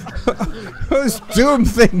last. Who's Doom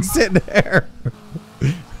thing sitting there?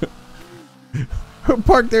 Who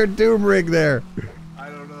parked their Doom rig there? I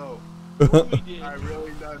don't know. I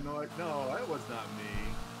really don't know. No, that was not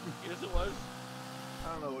me. Yes, it was.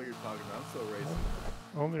 I don't know what you're talking about. I'm so racist.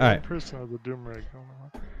 Only All one right. person has a doom rig.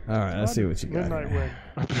 All right, let's see what you got. Midnight here.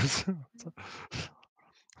 win.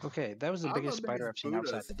 Okay, that was the I'm biggest amazed spider I've seen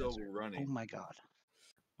Buddha's outside the still desert. running. Oh my god.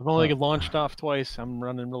 I've only launched off twice. I'm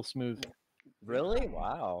running real smooth. Really?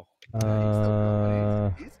 Wow.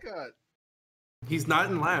 He's got He's not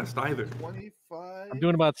in last either. 25. I'm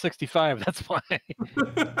doing about 65. That's why.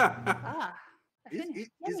 Ah.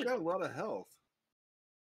 He's got a lot of health.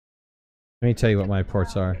 Let me tell you what my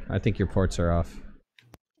ports are. I think your ports are off.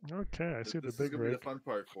 Okay, I see This the is big gonna be rig. the fun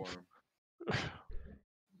part for him.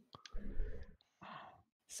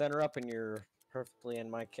 Center up and you're perfectly in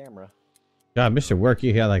my camera. God, Mr. Work,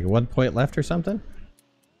 you had like 1 point left or something?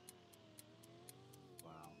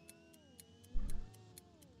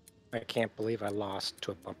 I can't believe I lost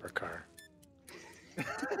to a bumper car.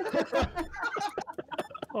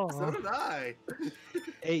 So did I.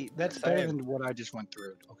 Hey, that's better than what I just went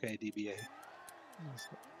through. Okay, DBA.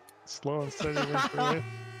 Slow and steady wins the race.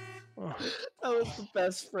 Oh. That was the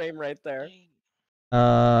best frame right there.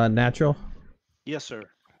 Natural. Yes, sir.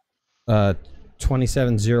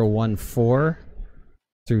 27014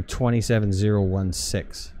 through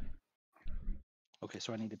 27016. Okay,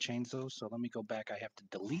 so I need to change those. So let me go back. I have to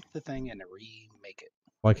delete the thing and remake it.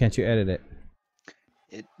 Why can't you edit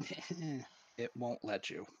it? It won't let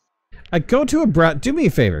you. Go to a do me a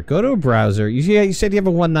favor. Go to a browser. You said you have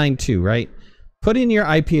a 192, right? Put in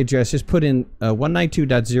your IP address. Just put in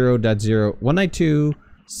 192.0.0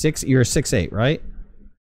 192.6. You're 68, right?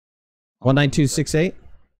 192.68.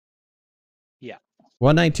 Yeah.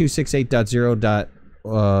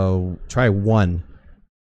 192.68.0. Try 1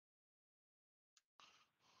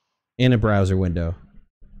 in a browser window,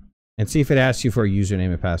 and see if it asks you for a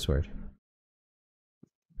username and password.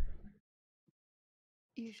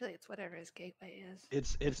 Usually it's whatever his gateway is.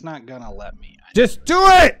 It's not gonna let me. Just do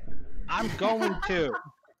it! I'm going to.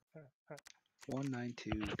 192.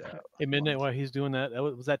 Hey, Midnight, while he's doing that,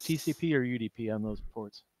 was that TCP or UDP on those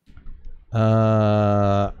ports?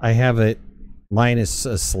 I have it. Mine is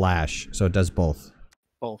a slash, so it does both.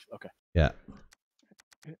 Both, okay. Yeah.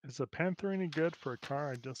 Is the Panther any good for a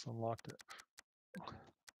car? I just unlocked it.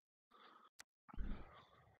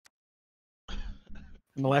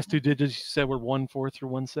 And the last 2 digits you said were 14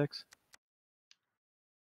 through 16?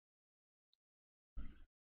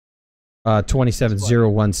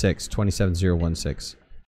 27016. 27016.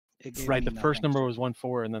 Right, the first number was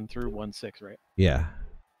 14 and then through 16, right? Yeah.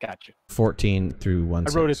 Gotcha. 14 through 16.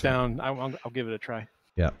 I wrote it down. I'll give it a try.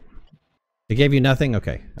 Yeah. It gave you nothing?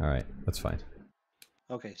 Okay. All right. That's fine.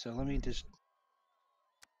 Okay, so let me just. Of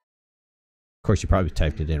course, you probably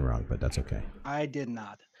typed it in wrong, but that's okay. I did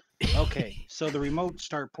not. Okay, so the remote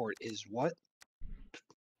start port is what?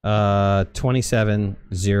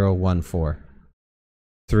 27014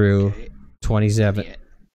 through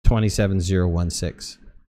 27016.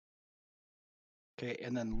 Okay,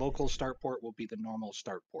 and then local start port will be the normal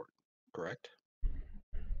start port, correct?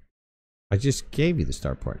 I just gave you the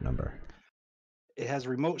start port number. It has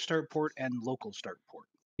remote start port and local start port.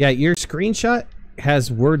 Yeah, your screenshot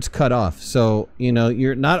has words cut off. So, you know,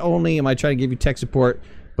 you're not only am I trying to give you tech support,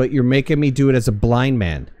 but you're making me do it as a blind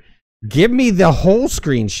man. Give me the whole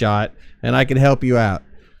screenshot and I can help you out.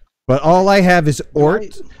 But all I have is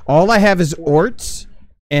orts. All I have is orts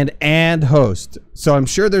and host. So I'm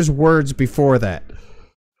sure there's words before that.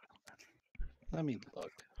 Let me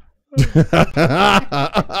look.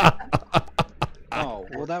 Oh,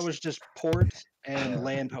 well, that was just port and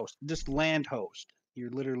land host. Just land host.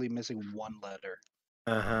 You're literally missing one letter.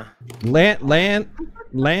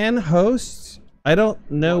 LAN hosts. I don't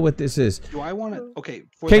know what this is. Do I want to? Okay.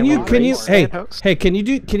 Can you can you send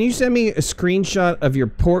me a screenshot of your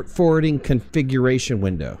port forwarding configuration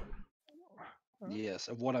window? Yes,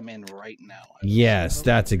 of what I'm in right now. Yes,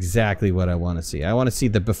 that's exactly what I want to see. I want to see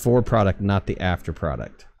the before product, not the after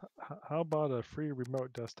product. How about a free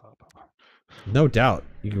remote desktop? No doubt.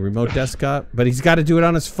 You can remote desktop, but he's got to do it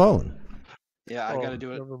on his phone. Yeah, I got to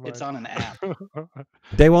do it. It's on an app.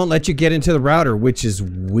 They won't let you get into the router, which is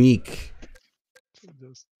weak.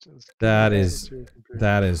 That is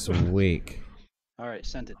weak. All right,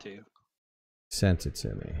 sent it to you. Sent it to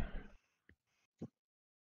me.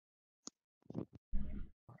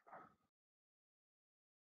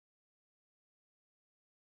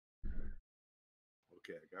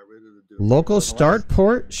 Okay, I got rid of the Local start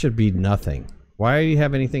port should be nothing. Why do you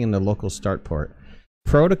have anything in the local start port?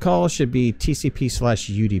 Protocol should be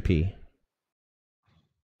TCP/UDP.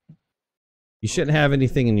 You shouldn't have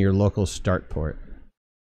anything in your local start port.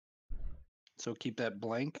 So keep that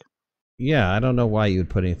blank. Yeah, I don't know why you would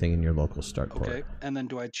put anything in your local start port. Okay, and then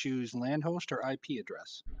do I choose LAN host or IP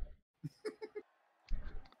address?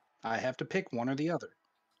 I have to pick one or the other.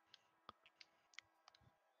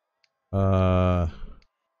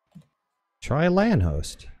 Try LAN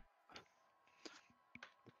host.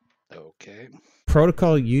 Okay.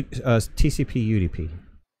 Protocol TCP UDP.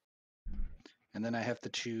 And then I have to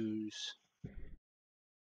choose.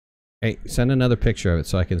 Hey, send another picture of it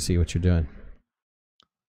so I can see what you're doing.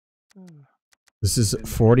 This is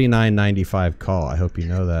 $49.95 call. I hope you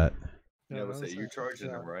know that. Yeah, let's say you're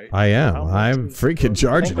charging them, right? I am. I'm freaking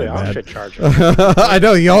charging it, man. Should charge I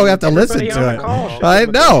know you all have to listen to Everybody on it. the call should I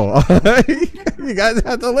know. You guys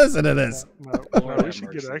have to listen to this. No, we should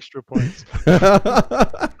get extra points.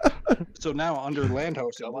 So now under LAN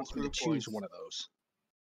host, it wants me to choose one of those.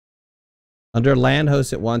 Under LAN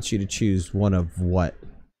host, it wants you to choose one of what?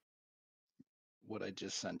 What I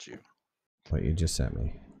just sent you. What you just sent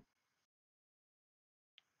me.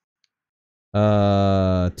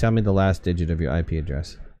 Tell me the last digit of your IP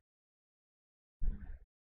address.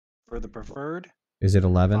 For the preferred, Is it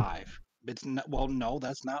 11? 5. It's not, well, no,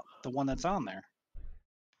 that's not the one that's on there.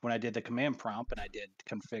 When I did the command prompt and I did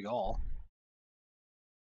config all.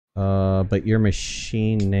 But your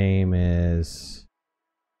machine name is...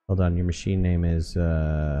 Hold on, your machine name is,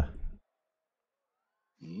 Oh,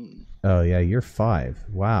 yeah, you're 5.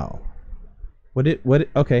 Wow.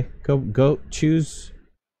 Okay, go choose...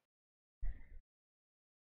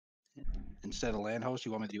 Instead of LAN host,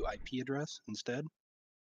 you want me to do IP address instead?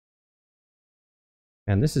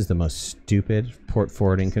 And this is the most stupid port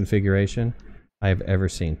forwarding configuration I have ever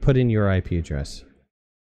seen. Put in your IP address.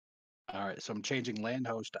 All right, so I'm changing LAN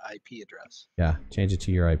host to IP address. Yeah, change it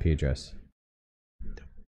to your IP address.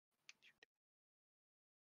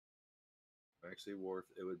 Actually, Worf,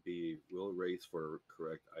 it would be will race for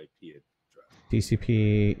correct IP address.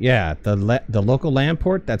 TCP, yeah, the local LAN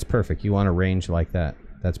port, that's perfect. You want a range like that.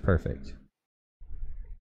 That's perfect.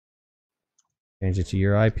 Change it to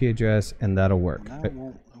your IP address, and that'll work. Now it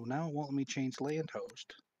won't let me change LAN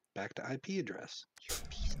host back to IP address.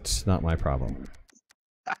 It's not my problem.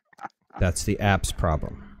 That's the app's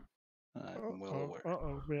problem.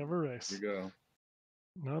 We have a race. Here you go.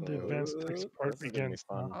 Now the advanced text part begins.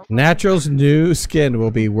 Natural's new skin will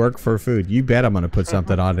be work for food. You bet I'm going to put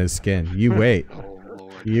something on his skin. You wait.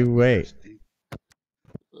 You wait.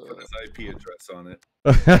 Put his IP address on it.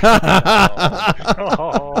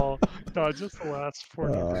 Oh, no, just the last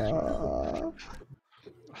 40.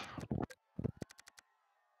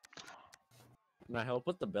 Can I help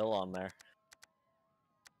with the bill on there?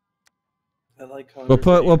 I like how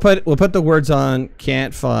We'll put the words on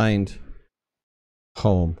can't find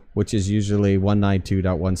home, which is usually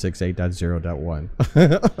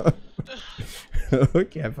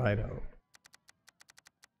 192.168.0.1. Can't find home.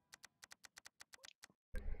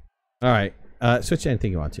 All right, switch to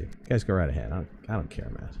anything you want to. You guys go right ahead. I don't care,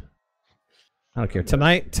 man. I don't care.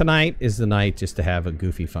 Tonight is the night just to have a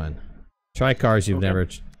goofy fun. Try cars you've never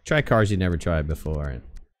tried before, and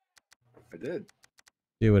I did.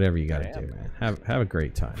 do whatever you gotta do, man. Have a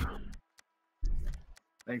great time.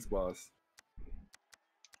 Thanks, boss.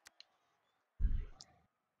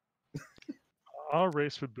 I'll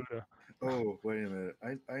race with Buddha. Oh, wait a minute. I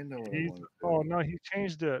know what I want to do. Oh no, he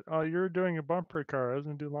changed it. Oh, you're doing a bumper car. I was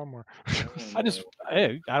gonna do lawnmower. I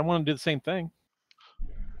want to do the same thing.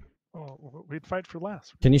 Oh, we'd fight for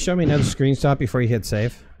less. Can you show me another screenshot before you hit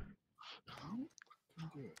save?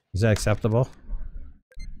 Is that acceptable?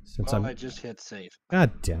 Since I just hit save.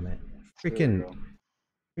 God damn it!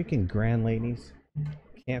 Freaking grand ladies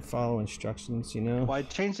can't follow instructions, you know. Well, I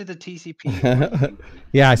changed it to TCP.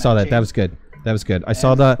 Yeah, I saw that. That was good. That was good. I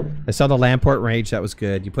saw the LAN port range. That was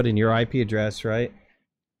good. You put in your IP address, right?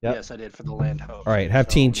 Yep. Yes, I did for the LAN host. All right, have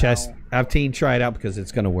Teen try it out because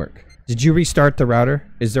it's going to work. Did you restart the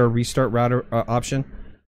router? Is there a restart router option?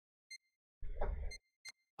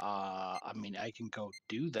 I mean, I can go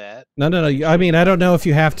do that. No. I mean, I don't know if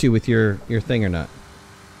you have to with your thing or not.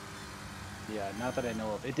 Yeah, not that I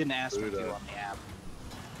know of. It didn't ask me to on the app.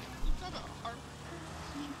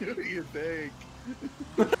 You think?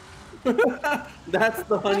 That's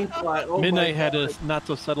the honey plot. Oh Midnight had to not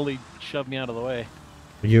so subtly shove me out of the way.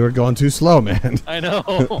 You were going too slow, man. I know.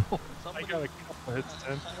 I got a couple hits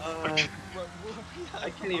in. I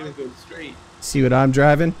can't even go straight. See what I'm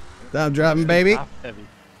driving? I'm driving, baby. Heavy.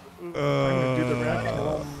 I'm gonna do the rack a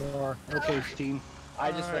little more. Okay, Steam.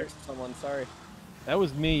 I just wrecked someone. Sorry. That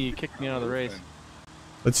was me. You kicked me out of the race.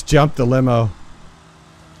 Let's jump the limo.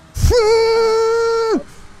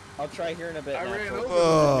 I'll try here in a bit. I ran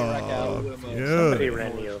over. Somebody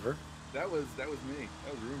ran me over. That was me.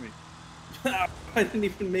 That was Rumi. I didn't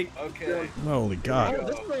even make. Okay. Holy God. Oh,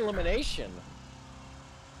 this is an elimination.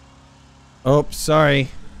 Oh, sorry.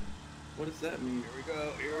 What does that mean? Here we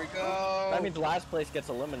go. Here we go. That means last place gets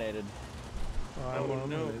eliminated. Oh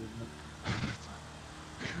no.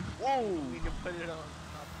 Whoa! We can put it on.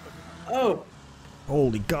 Oh.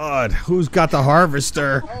 Holy God. Who's got the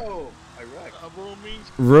harvester? Oh, I wrecked.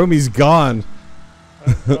 Rumi's gone.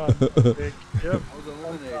 Yep. I was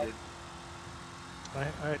eliminated. I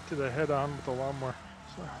had to the head on with the lawnmower.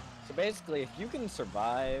 So basically, if you can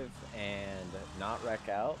survive and not wreck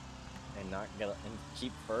out and not get and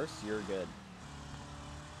keep first, you're good.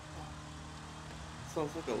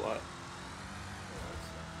 Sounds like a lot.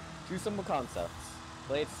 Two simple concepts.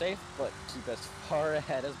 Play it safe, but keep as far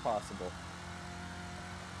ahead as possible.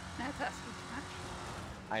 That's asking too much.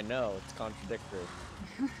 I know, it's contradictory.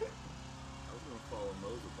 I was gonna follow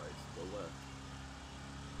Mo's advice. Go left.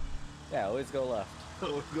 Yeah, always go left.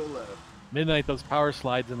 Go left. Midnight, those power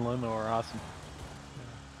slides in limo are awesome.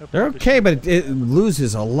 They're okay, but it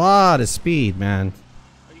loses a lot of speed, man.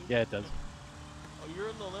 Yeah, it does. Oh, you're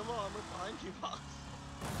in the limo on boss.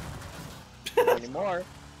 Not anymore.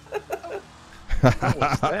 What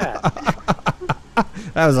was that?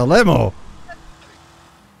 That was a limo.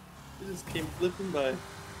 It just came flipping by.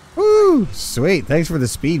 Woo! Sweet. Thanks for the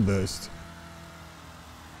speed boost.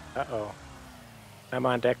 Uh-oh. I'm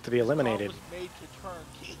on deck to be eliminated. Was made to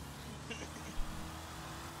turn.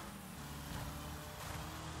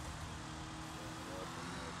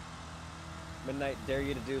 Midnight, dare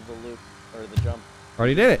you to do the loop or the jump.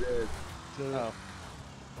 Already did it. Oh.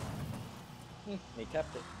 He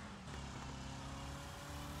kept it.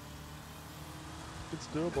 It's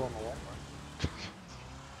doable in the long run.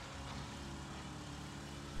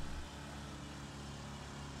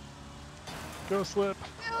 Go slip.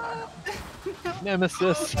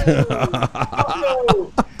 Nemesis.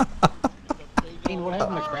 Dean, what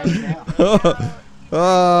happened to crash now?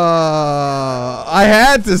 I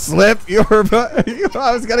had to slip.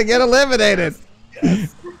 I was gonna get eliminated.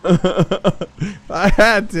 Yes. I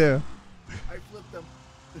had to. I flipped them.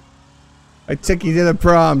 I took you to the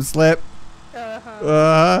prom, slip. Suck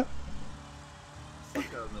out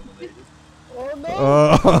eliminated. Oh no!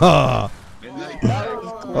 Oh. Midnight.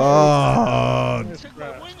 Oh,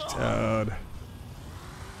 dude.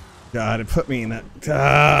 God, it put me in that.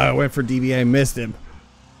 I went for DBA, missed him.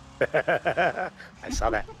 I saw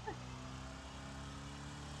that.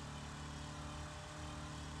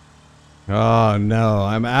 Oh no,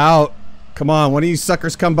 I'm out. Come on, one of you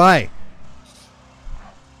suckers come by.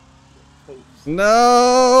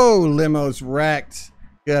 No, limo's wrecked.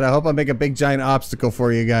 Good, I hope I make a big giant obstacle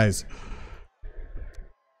for you guys.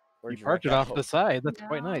 Where'd You parked it wreck off out? the side. That's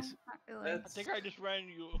quite nice. Not really. I think I just ran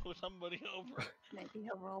you with somebody over. Maybe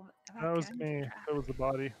he'll roll. That was me. That was the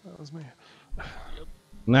body. That was me.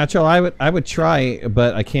 Natural, I would try,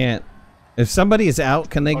 but I can't. If somebody is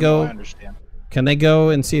out, can they Oh, go? no, I understand. Can they go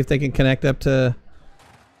and see if they can connect up to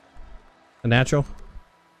a natural?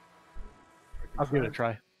 I'll give it a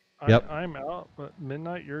try. Yep. I'm out, but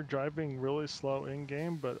Midnight, you're driving really slow in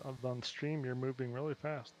game, but on stream you're moving really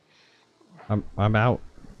fast. I'm out.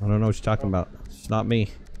 I don't know what you're talking about. It's not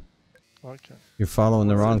me. Okay. You're following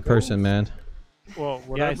the wrong person, man. Well, Yeah, I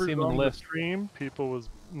whatever's see him on on the the list. stream, people was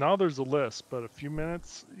now there's a list, but a few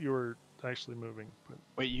minutes you were actually moving. But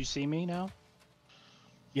Wait, you see me now?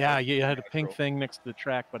 Yeah, you had a pink thing next to the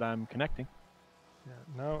track, but I'm connecting.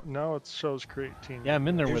 yeah, now it shows create team. Yeah, I'm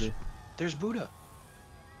in there with There's, it. there's Buddha.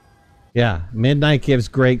 Yeah, Midnight gives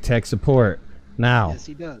great tech support. Now. Yes,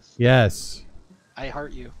 he does. Yes. I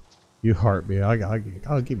heart you. You heart me.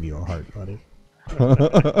 I'll give you a heart, buddy. I'm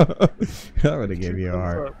gonna give you a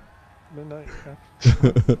heart. Midnight.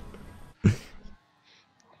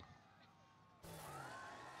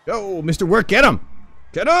 Go, Mr. Work, get him!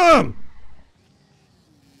 Get him!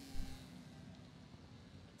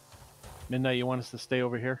 Midnight, you want us to stay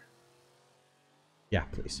over here? Yeah,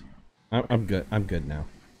 please. I'm good. I'm good now.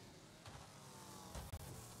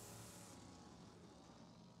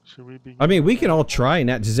 Should we be? I mean, we can all try.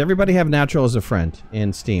 Does everybody have Natural as a friend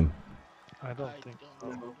in Steam? I don't think so.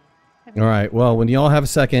 All right. Well, when you all have a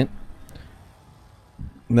second,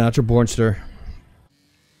 Natural Bornster.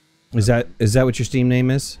 Is that what your Steam name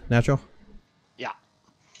is? Natural? Yeah.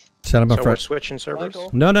 Set up a So we're front. switching servers?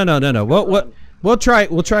 No. We'll try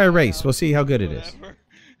a race. We'll see how good it is.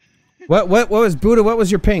 What was Buddha? What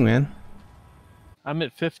was your ping, man? I'm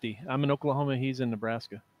at 50. I'm in Oklahoma. He's in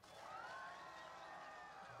Nebraska.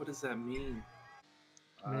 What does that mean?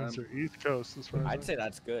 Means they're East Coast as far as I'd say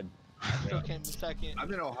that's good. Still came second.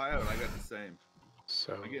 I'm in Ohio and I got the same.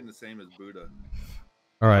 So I'm getting the same as Buddha.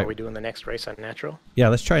 All right. are we doing the next race on natural? Yeah,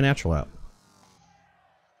 let's try Natural out.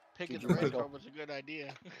 Picking the red car was a good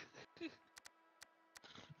idea.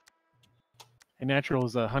 Hey, Natural,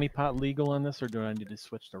 is a honeypot legal on this, or do I need to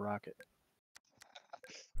switch to Rocket?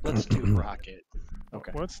 Let's do Rocket.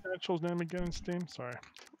 Okay. What's Natural's name again in Steam? Sorry.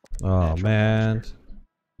 Oh man,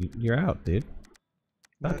 you're out, dude.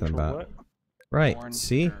 Talking Natural about what? right? Born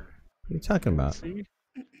See, for- what are you talking about? See?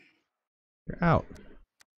 You're out.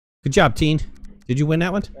 Good job, Teen. Did you win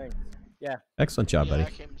that one? Thanks. Yeah. Excellent job, Yeah, I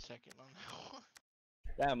buddy. came second on that one.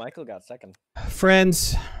 Yeah, Michael got second.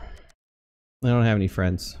 Friends. I don't have any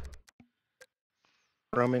friends.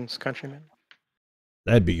 Roman's countryman?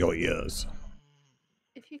 That'd be your ears.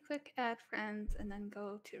 If you click add friends and then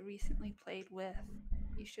go to recently played with,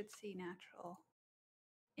 you should see Natural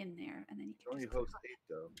in there, and then you can Only just host 8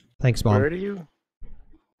 though. Thanks, Mom. Where do you?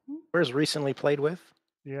 Where's recently played with?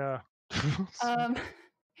 Yeah.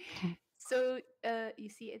 So you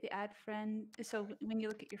see the add friend. So when you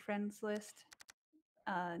look at your friends list,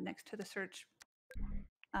 next to the search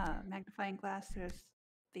magnifying glass, there's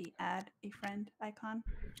the add a friend icon.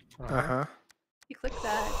 Uh huh. You click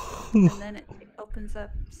that, and then it opens up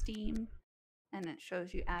Steam, and it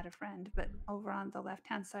shows you add a friend. But over on the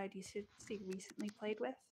left-hand side, you should see recently played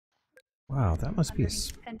with. Wow, that must be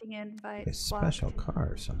Pending invite. a special car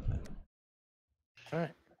or something. All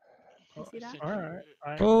right. You see that? All right.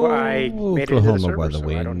 Oh, Well, I made it into the Oklahoma server, by the so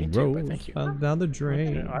I don't wind need to, but rolls thank you. down the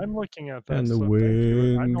drain. Okay, I'm looking at that. And the so thank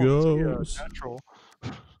you. I wind don't see goes. a natural.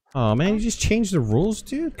 Oh man, you just changed the rules,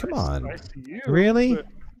 dude? Come on. I see you, Really? but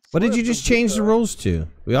What did you Slip just and change the Vita- rules to?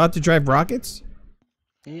 We ought to drive rockets?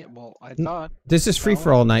 Yeah, well, I thought. This is free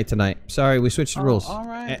for all night tonight. Sorry, we switched the rules. all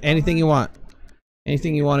right, Anything you want.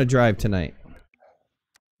 Anything you want to drive tonight.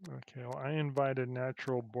 Okay, well, I invited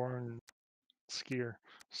natural born skier,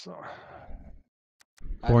 so.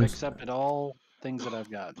 I've accepted all things that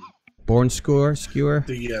I've gotten. Born skewer.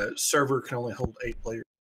 The server can only hold 8 players.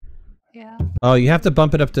 Yeah. Oh, you have to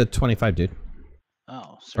bump it up to 25, dude.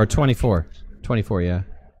 Oh. Or 24. 24, yeah.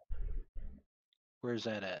 Where's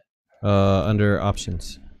that at? Under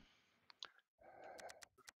options.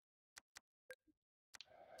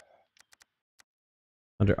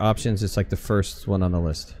 Under options, it's like the first one on the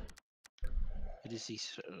list. I just see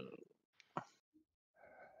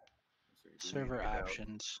server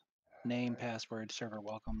options, name, password, server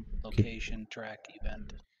welcome, location, track,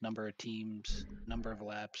 event, number of teams, number of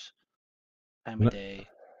laps, time of day.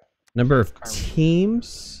 Number of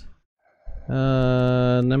teams.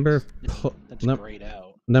 Number of That's grayed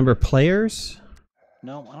out. number of players.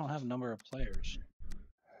 No, I don't have number of players.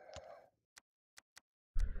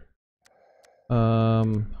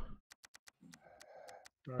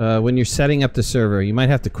 When you're setting up the server, you might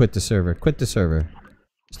have to quit the server. Quit the server.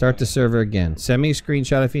 Start the server again. Send me a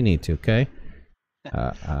screenshot if you need to, okay?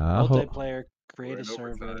 Multiplayer, create a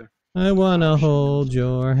server. I wanna hold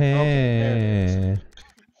your hand.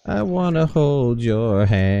 I wanna hold your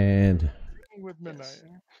hand. With midnight.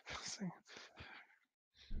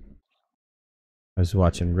 I was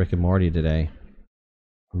watching Rick and Morty today.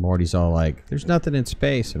 Morty's all like, "There's nothing in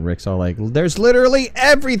space," and Rick's all like, "There's literally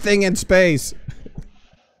everything in space."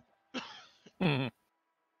 I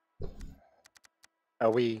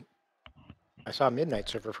saw a midnight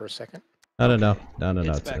server for a second. No.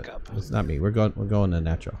 It's back up. It's not me. We're going to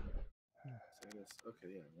natural.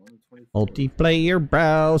 Multiplayer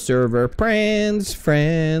browser server, friends.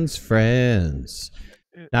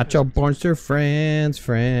 Natural Bornster,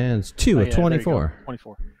 friends. 2 of 24.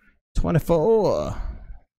 24. 24.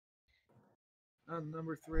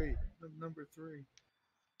 Number 3. Number 3.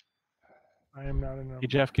 I am not a number. Hey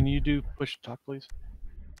Jeff, can you do push to talk, please?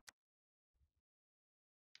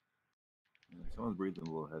 Someone's breathing a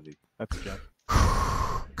little heavy. That's Jeff.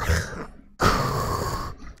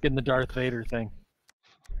 Getting the Darth Vader thing.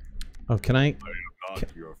 Oh, can I? I am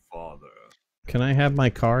not your father. Can I have my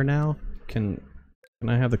car now? Can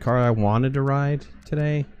I have the car I wanted to ride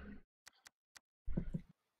today?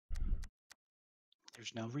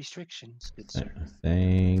 There's no restrictions, good sir.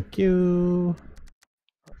 Thank you.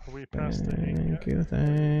 Are we past the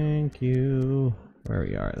Thank you. Where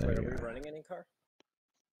we are, there Wait, we are we are. running any car?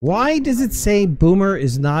 Why does it say Boomer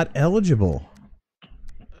is not eligible?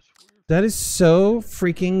 That is so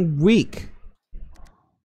freaking weak.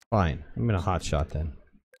 Fine, I'm in a hot shot then.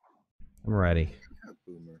 I'm ready.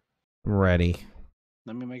 I'm ready.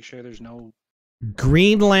 Let me make sure there's no.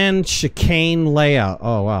 Greenland chicane layout.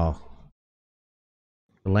 Oh wow.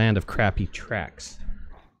 The land of crappy tracks.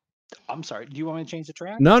 I'm sorry. Do you want me to change the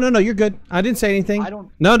track? No, you're good. I didn't say anything. I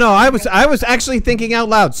don't. No, I was actually thinking out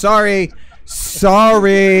loud. Sorry.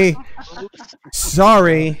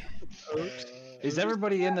 Is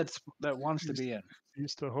everybody in that wants to be in?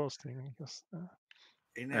 Used to hosting, I guess.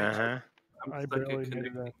 I'm I stuck at barely knew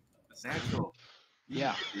connecting. that. Natural.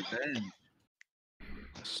 Yeah. Revenge.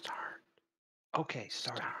 Start. Okay,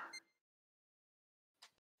 start.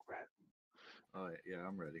 Oh yeah,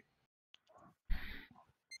 I'm ready.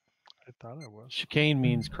 I thought I was. Chicane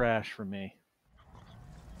means crash for me.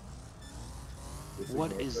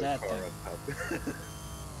 What is that then?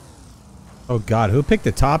 Oh God, who picked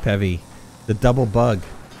the top heavy? The double bug.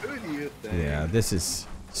 Who do you think? Yeah, this is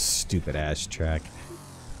stupid ass track.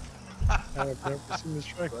 I've never seen this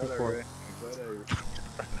track before.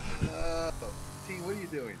 T, what are you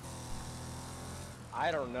doing?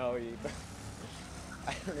 I don't know.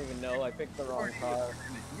 I don't even know. I picked the wrong car.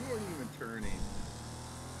 You weren't even turning.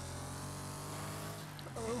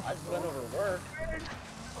 I just went over work.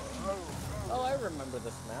 Oh, I remember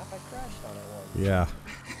this map. I crashed on it once. Yeah.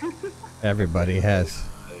 Everybody has.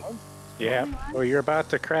 Yeah. Well, you're about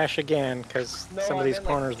to crash again because some of these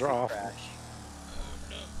corners are off.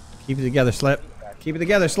 Keep it together, Slip. Keep it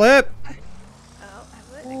together, Slip.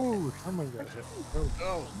 Ooh, someone got hit.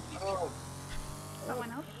 Oh.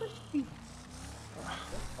 Someone else was me.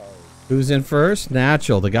 Who's in first?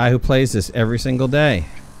 Natural, the guy who plays this every single day.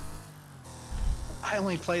 I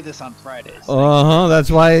only play this on Fridays. Uh-huh, that's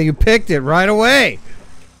why you picked it right away.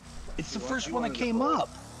 It's the first one that came up.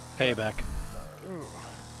 Payback.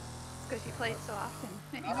 Because you play it so often.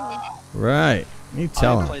 Right. You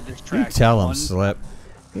tell him. You tell him, Slip.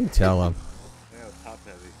 You tell him. Yeah, top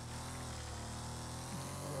heavy.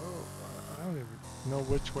 I don't even know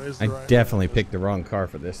which way is I the right definitely picked the wrong car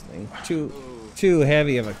for this thing. Too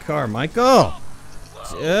heavy of a car, Michael.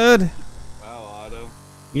 Dude. Wow, Otto.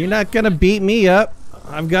 You're not gonna beat me up.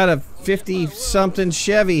 I've got a 50-something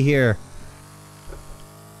Chevy here.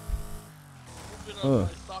 Oh.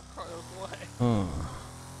 Oh.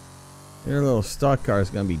 Your little stock car is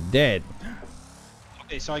gonna be dead.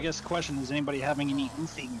 Okay, so I guess the question is, anybody having any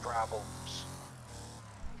oofing problems?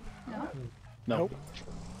 No. Nope.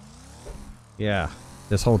 Yeah,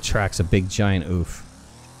 this whole track's a big giant oof.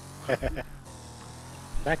 That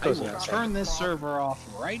I goes will without turn this server off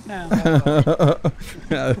right now.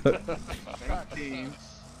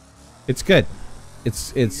 It's good.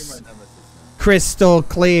 It's crystal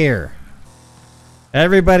clear.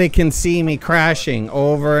 Everybody can see me crashing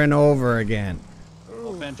over and over again.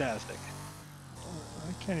 Oh, fantastic.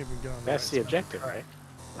 I can't even get on That's the objective, right?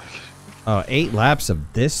 Oh, 8 laps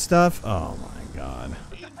of this stuff? Oh my god.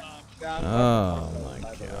 Oh my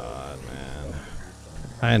god, man.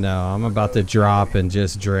 I know, I'm about to drop and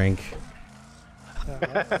just drink.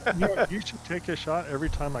 You should take a shot every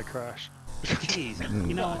time I crash. Jeez,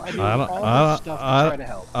 you know, I do I don't, all this stuff to try to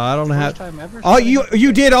help. I don't have. First time ever Oh, saying-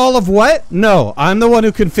 you did all of what? No, I'm the one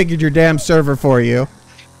who configured your damn server for you.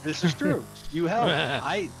 This is true. You helped.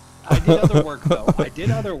 I did other work though. I did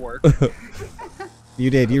other work. You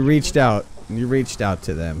did. You reached out. You reached out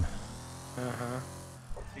to them.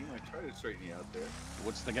 King, I tried to straighten you out there.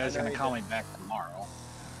 What's the guy's gonna call me back tomorrow?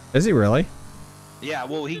 Is he really? Yeah,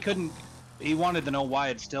 well, he couldn't. He wanted to know why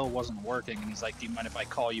it still wasn't working, and he's like, "Do you mind if I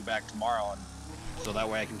call you back tomorrow, and so that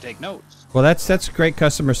way I can take notes?" Well, that's great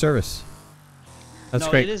customer service. That's no,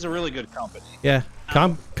 great. it is a really good company. Yeah,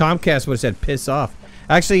 Comcast would have said piss off.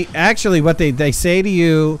 Actually, what they say to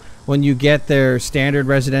you when you get their standard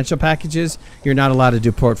residential packages, you're not allowed to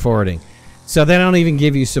do port forwarding. So they don't even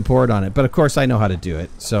give you support on it. But of course, I know how to do it.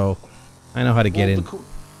 So I know how to get in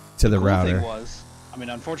to the cool router. Thing was, I mean,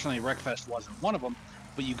 unfortunately, Wreckfest wasn't one of them.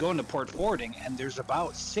 But you go into port forwarding, and there's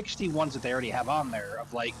about 60 ones that they already have on there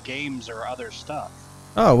of like games or other stuff.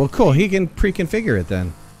 Oh, well, cool. He can pre-configure it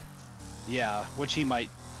then. Yeah, which he might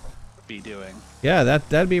be doing. Yeah,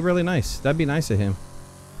 that'd be really nice. That'd be nice of him.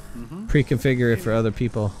 Pre-configure it for other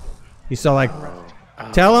people. He's still like,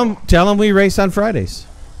 tell him we race on Fridays.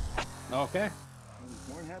 Okay.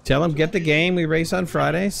 Tell him get the game. We race on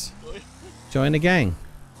Fridays. Join the gang.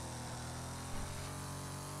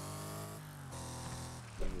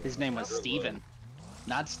 His name was Steven.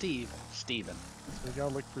 Not Steve, Steven. So you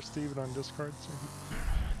gotta look for Steven on Discord. So.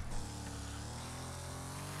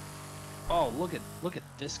 Oh, look at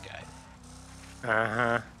this guy.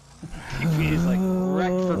 He's like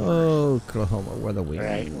wrecked for first. Oklahoma, where the wind.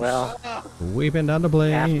 Right, well, weeping down the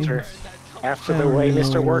blade. After the way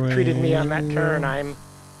Mr. Work treated me on that turn,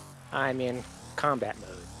 I'm in combat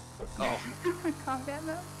mode. Oh. Combat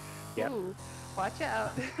mode? Yep. Ooh, watch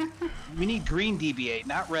out. We need green DBA,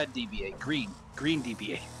 not red DBA. Green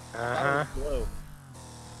DBA. Blue.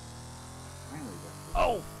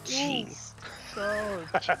 Oh, jeez.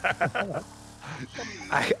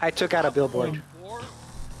 I took out a billboard.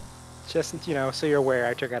 Just, you know, so you're aware,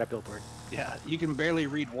 I took out a billboard. Yeah, you can barely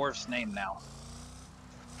read Worf's name now.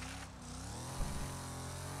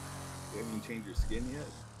 You haven't changed your skin yet?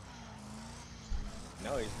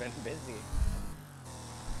 No, he's been busy.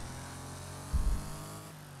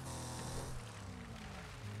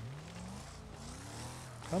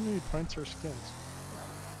 How many points are skins?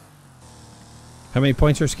 How many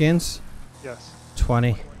points are skins? Yes.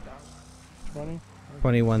 20. 20?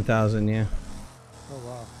 21,000, yeah. Oh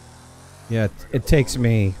wow. Yeah, it takes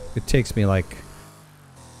me like,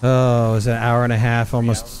 oh, it's an hour and a half,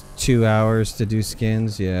 almost 2 hours to do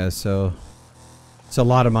skins. Yeah, so it's a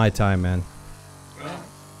lot of my time, man.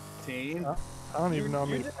 Team? I don't even know how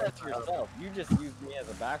You many. did that to yourself. You just used me as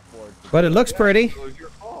a backboard. But it looks pretty. It was your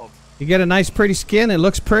fault. You get a nice, pretty skin. It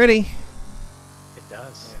looks pretty. It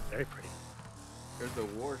does. Very pretty. There's a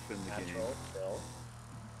wharf in the game.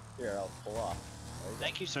 Here, I'll pull off.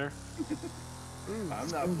 Thank you, sir. I'm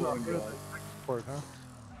not pulling you off. Port, huh?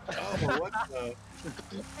 Oh, what the?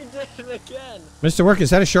 I did it again. Mr. Work, is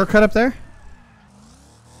that a shortcut up there?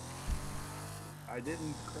 I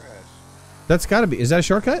didn't crash. That's got to be. Is that a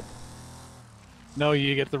shortcut? No,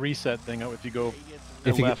 you get the reset thing if you go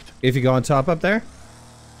left. If you go on top up there?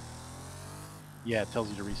 Yeah, it tells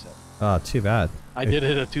you to reset. Oh, too bad. I did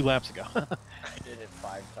it 2 laps ago. I did it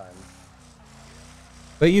 5 times.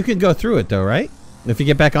 But you can go through it though, right? If you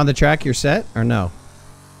get back on the track, you're set, or no?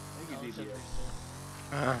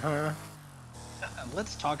 Uh-huh.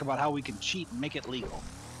 Let's talk about how we can cheat and make it legal.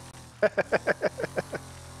 Well,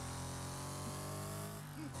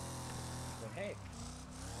 hey,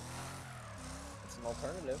 it's an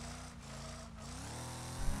alternative.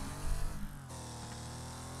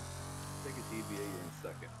 Take a DBA, you're in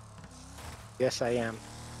second. Yes, I am.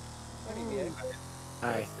 DBA.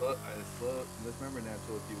 Hi. Let's remember,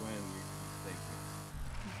 Natural, if you win, you thank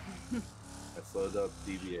me. I slowed up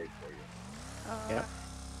DBA for you. Yep.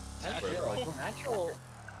 Natural.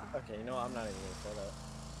 Okay, you know what? I'm not even gonna say that.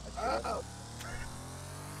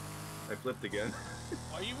 I flipped again.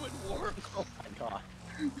 Why you wouldn't work? Oh my god.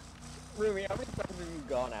 Rumi, how many times have you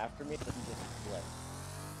gone after me and just flipped?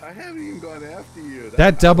 I haven't even gone after you.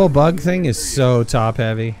 That double bug thing is so top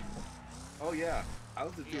heavy. Oh yeah, I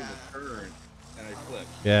was just doing a turn and I flipped.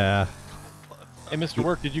 Yeah. Hey, Mr.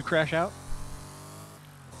 Work, did you crash out?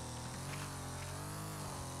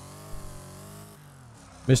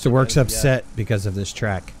 Mr. Work's upset because of this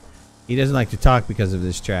track. He doesn't like to talk because of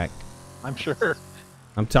this track. I'm sure.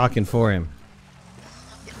 I'm talking for him.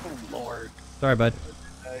 Oh, Lord. Sorry, bud.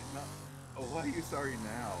 Oh, why are you sorry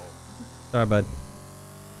now? Sorry, bud.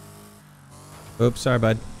 Oops, sorry,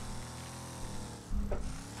 bud.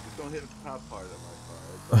 Just don't hit the top part of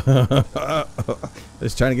my car.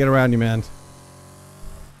 Just trying to get around you, man.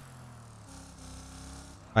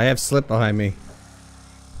 I have slip behind me.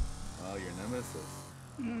 Oh, your nemesis.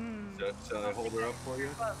 Shall I hold her up for you?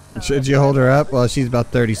 Should you hold her up? Well, she's about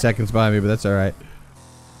 30 seconds behind me, but that's all right.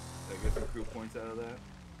 Did I get some crew points out of that?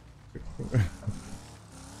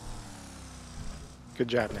 Good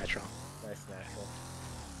job, Natural. Nice, Natural.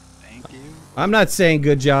 Thank you. I'm not saying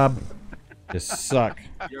good job. You suck.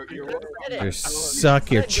 You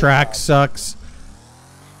suck. Your track sucks. In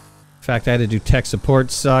fact, I had to do tech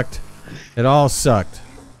support. Sucked. It all sucked.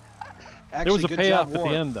 Actually, There was a good payoff job, at the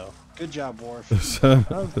Worf. end, though. Good job, Worf.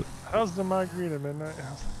 How's the margarita midnight?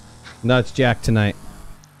 No, it's Jack tonight.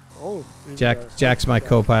 Oh, Jack's my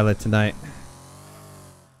co-pilot tonight.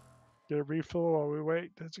 Get a refill while we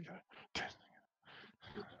wait. That's a good.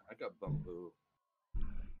 I got bamboo.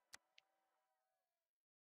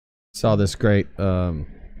 Saw this great. I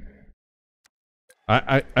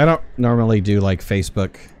don't normally do like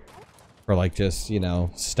Facebook or like just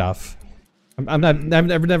stuff. I've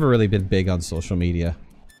never really been big on social media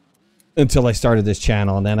until I started this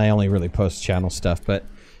channel, and then I only really post channel stuff. But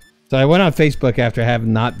so I went on Facebook after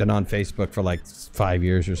having not been on Facebook for like 5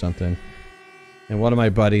 years or something. And one of my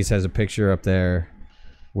buddies has a picture up there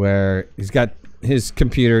where he's got his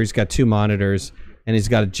computer, he's got 2 monitors, and he's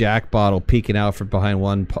got a Jack bottle peeking out from behind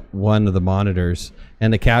one of the monitors.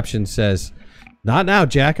 And the caption says, "Not now,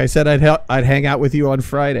 Jack. I said I'd hang out with you on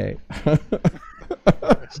Friday."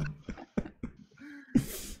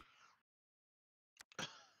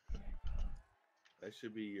 That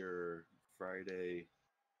should be your Friday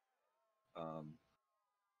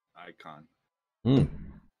icon. Mm.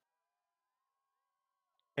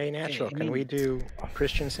 Hey, Natural, Hey, can we do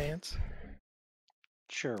Christian Sands?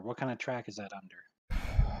 Sure. What kind of track is that under?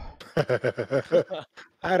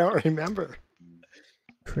 I don't remember.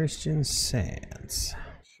 Christian Sands.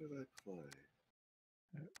 What should I play?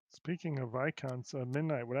 Speaking of icons,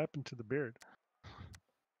 Midnight, what happened to the beard?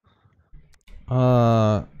 What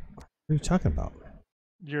are you talking about?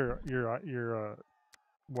 Your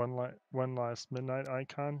one last Midnight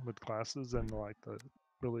icon with glasses and like the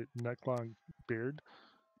really neck-long beard.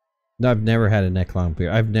 No, I've never had a neck-long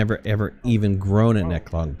beard. I've never ever even grown a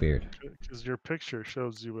neck-long beard. Because your picture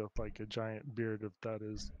shows you with like a giant beard, if that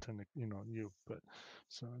is you. But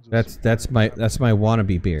so That's my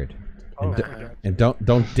wannabe beard. Oh, And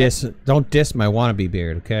don't diss my wannabe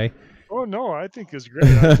beard, okay? Oh no, I think it's great.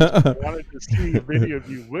 I just wanted to see a video of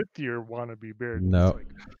you with your wannabe beard. No.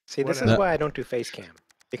 See, this is why I don't do face cam.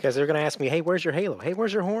 Because they're going to ask me, hey, where's your halo? Hey,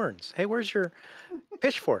 where's your horns? Hey, where's your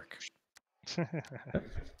pitchfork?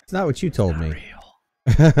 It's not what you told me.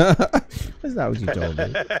 That's not what you told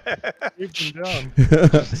me. You've been down.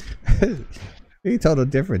 You told a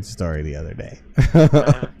different story the other day.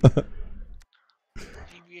 DB,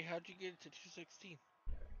 how'd you get to 216?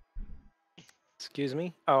 Excuse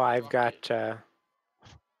me? Oh, I've got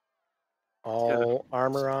all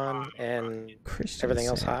armor on and everything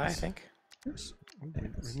else high, I think. We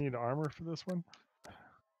need armor for this one.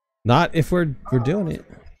 Not if we're doing it.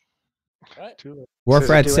 Right.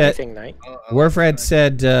 Warfred said. Anything, Knight? Warfred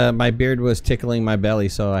said my beard was tickling my belly,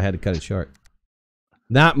 so I had to cut it short.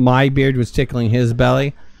 Not my beard was tickling his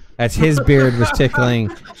belly. That's his beard was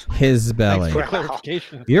tickling his belly. Thanks for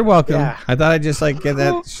clarification. You're welcome. Yeah. I thought I'd just like get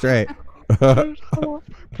that straight.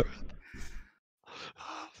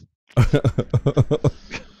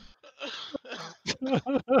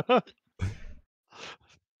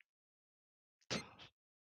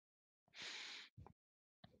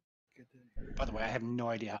 By the way, I have no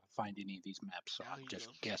idea how to find any of these maps, so I'm just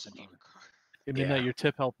guessing here. I mean, your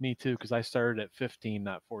tip helped me too, because I started at 15,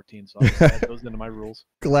 not 14, so I'll add those into my rules.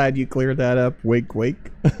 Glad you cleared that up. Wake,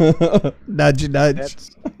 wake. Nudge,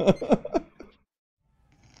 nudge.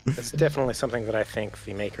 That's definitely something that I think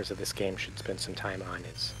the makers of this game should spend some time on,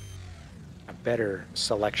 is a better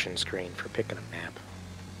selection screen for picking a map.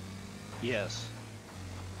 Yes.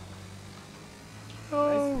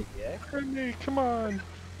 Oh, Brittany, come on.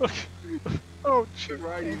 Oh, you're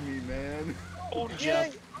riding me, man. Oh,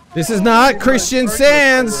 Jeff. This is not Christian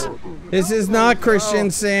Sands. This is not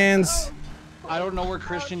Christian Sands. I don't know where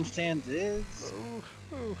Christian Sands is.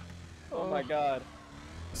 Oh my god.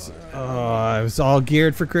 Oh, it was all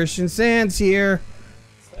geared for Christian Sands here.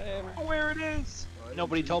 Same. Where it is.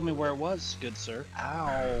 Nobody told me where it was, good sir.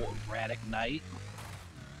 Ow, Radic Knight.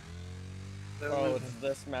 Oh, it's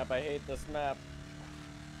this map. I hate this map.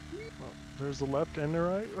 There's the left and the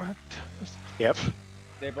right. Yep.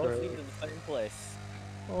 They both lead to the same place.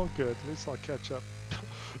 Oh, good. At least I'll catch up.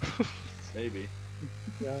 Maybe.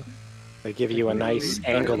 Yeah. They give you a nice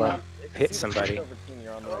angle to hit somebody.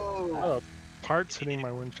 Oh, parts hitting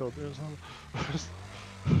my windshield. There's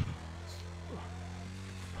I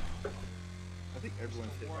think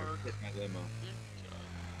everyone's hit my limo.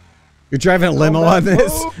 You're driving a limo on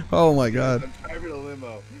this? Oh my god. I'm driving a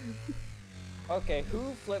limo. Okay,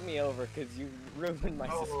 who flipped me over? Because you ruined my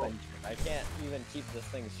suspension. I can't even keep this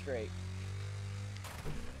thing straight.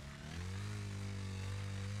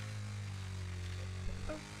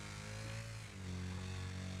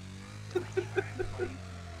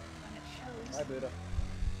 Hi, Buddha.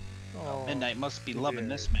 Oh, Midnight must be loving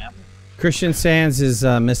this map. Christian Sands is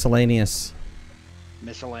miscellaneous.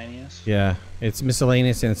 Miscellaneous? Yeah, it's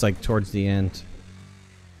miscellaneous and it's like towards the end.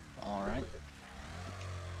 Alright.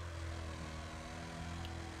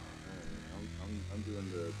 I'm doing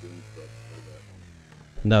the doing stuff for that one.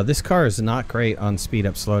 No, this car is not great on speed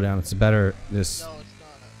up, slow down. It's better just. No, it's not.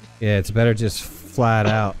 Yeah, it's better just flat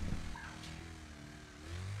out.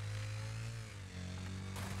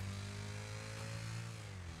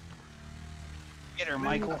 Get her,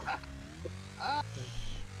 Michael.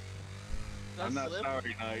 I'm not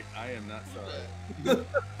sorry, Knight. I am not sorry.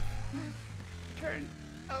 Turn.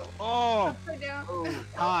 Oh. Oh. Upside down.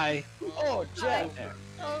 Hi. Oh, Jeff.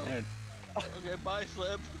 Oh. There. Okay, bye,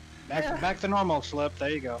 Slip. Back to normal, Slip.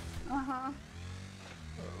 There you go. Uh-huh.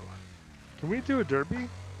 Can we do a derby?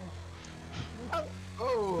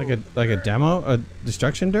 Oh. Like a demo, a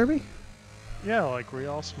destruction derby. Yeah, like we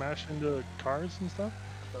all smash into cars and stuff.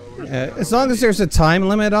 As long as there's a time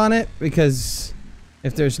limit on it, because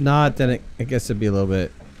if there's not, then I guess it'd be a little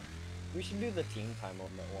bit. We should do the team time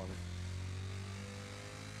limit one.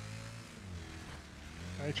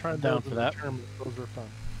 I tried Down those for in that. the tournament. Those were fun.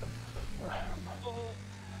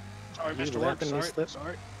 Sorry, You Mr. Work. laughing, Sorry. Slip?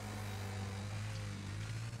 Sorry.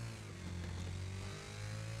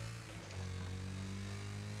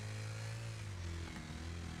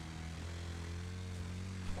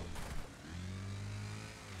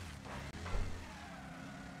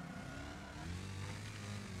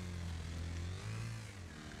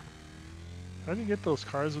 How do you get those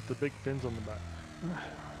cars with the big fins on the back?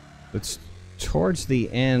 It's towards the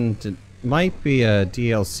end. It might be a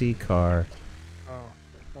DLC car. Oh,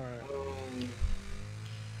 alright.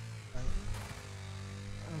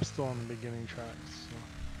 I'm still on the beginning tracks, so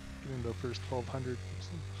getting the first 1200.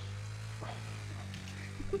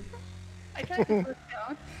 I tried to put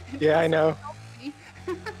down. Yeah, I know.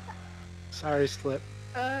 Sorry, Slip.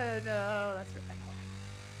 No, that's right.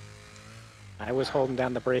 I was holding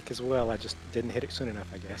down the brake as well. I just didn't hit it soon enough,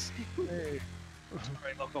 I guess. Hey,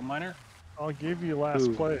 Sorry, local miner. I'll give you last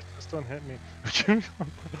Ooh. place. Just don't hit me.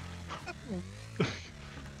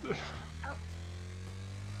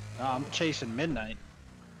 I'm chasing Midnight.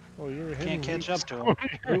 Oh, you're hitting Can't me. catch up to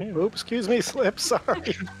him. Oops, excuse me, Slip.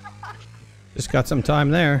 Sorry. Just got some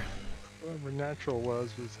time there. Whatever natural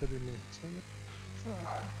was hitting me.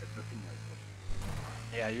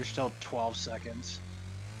 Yeah, you're still 12 seconds.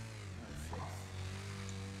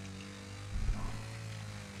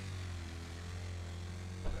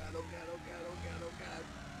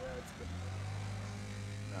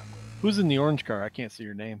 Who's in the orange car? I can't see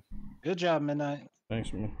your name. Good job, Midnight.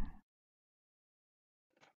 Thanks, man.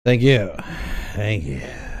 Thank you. Thank you.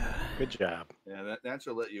 Good job. Yeah, that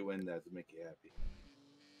should let you win that to make you happy.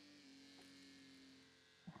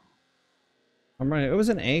 I'm right. It was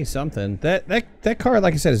an A something. That car,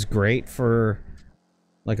 like I said, is great for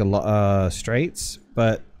like a straights,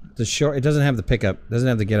 but the short it doesn't have the pickup, doesn't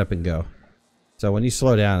have the get up and go. So when you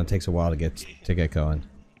slow down, it takes a while to get going.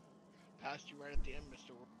 Passed you right at the end,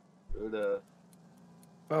 Mr. Good,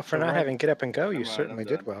 Well, for not having get up and go, you I'm certainly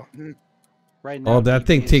did done. well. Right now, Oh, that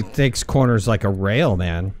thing DP is takes corners like a rail,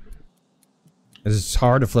 man. It's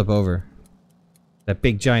hard to flip over. That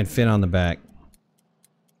big giant fin on the back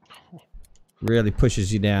really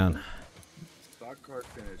pushes you down. Stock car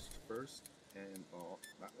finished first and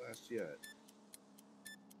not last yet.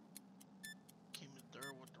 came in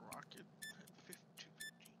third with the rocket at 52.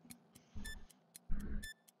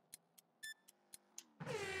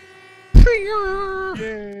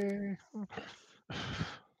 Yay!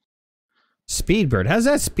 Speedbird. How's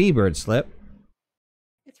that Speedbird slip?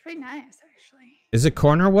 It's pretty nice, actually. Is it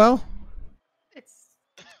corner well? It's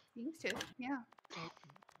seems to, yeah.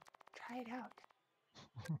 Try it out.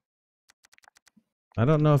 I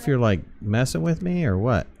don't know if you're like messing with me or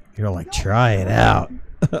what. You're like, try it out. Wait,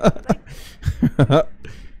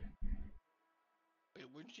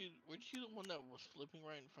 weren't you the one that was flipping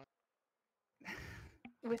right in front?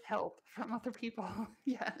 With help from other people,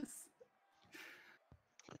 yes.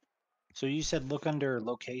 So you said look under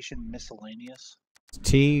location miscellaneous.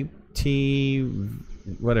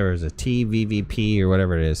 Whatever is it, TVVP or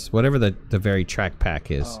whatever it is, whatever the very track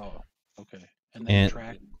pack is. Oh, okay. And then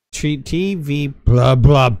track. TV blah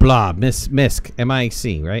blah blah MISC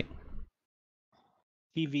MIC, right?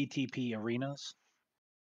 TVTP arenas.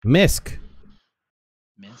 MISC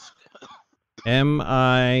MISC.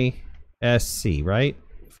 MISC, right?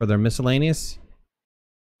 For their miscellaneous.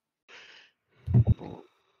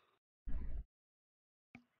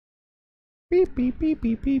 Beep beep beep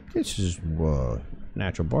beep beep. This is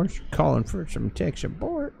Natural Born calling for some tech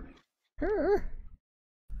support. You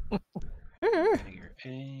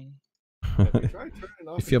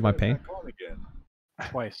feel my pain?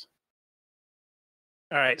 Twice.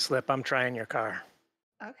 All right, Slip, I'm trying your car.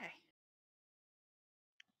 Okay.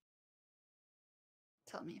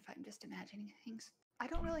 Tell me if I'm just imagining things. I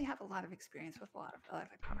don't really have a lot of experience with a lot of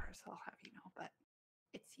electric cars, I'll have you know, but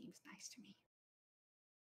it seems nice to me.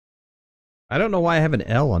 I don't know why I have an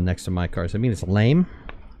L on next to my cars. I mean, it's lame.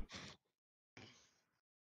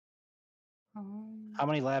 How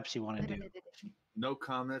many laps you want to do? No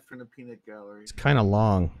comment from the peanut gallery. It's kind of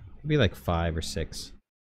long. Maybe like 5 or 6.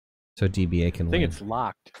 So DBA can I think win. it's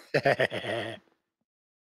locked.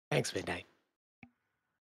 Thanks, Midnight.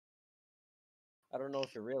 I don't know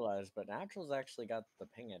if you realize, but Natural's actually got the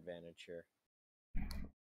ping advantage here.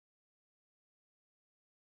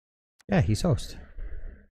 Yeah, he's host.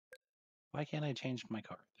 Why can't I change my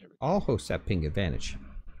car? There we go. All hosts have ping advantage.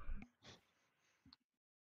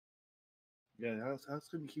 Yeah, how's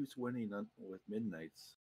come he keeps winning with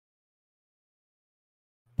Midnights?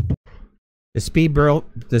 The speed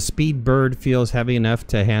bird feels heavy enough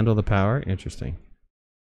to handle the power. Interesting.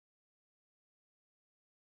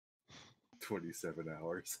 27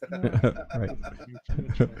 hours. Right.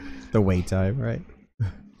 The wait time, right?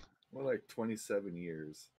 More like 27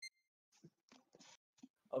 years.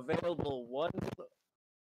 Available 1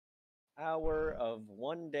 hour of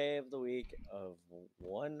 1 day of the week of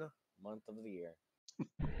 1 month of the year.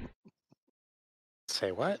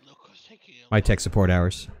 Say what? My tech support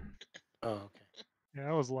hours. Oh, okay. Yeah,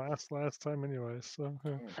 I was last time anyway, so.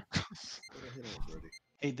 Yeah.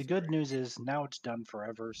 Hey, the good news is now it's done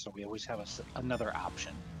forever, so we always have another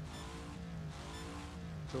option.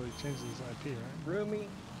 Until he changes his IP, right? Roomy,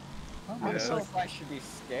 I don't know if I should be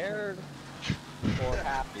scared or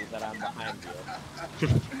happy that I'm behind you.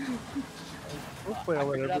 Hopefully I'll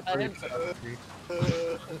let everybody.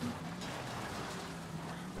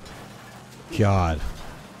 God.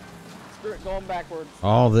 Spirit going backwards.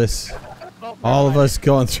 All this. All of us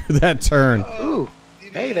going through that turn. Ooh.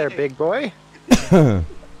 Hey there, big boy. I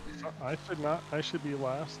should be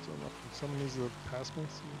last. Someone needs to pass me.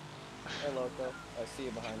 Hey, Loco. I see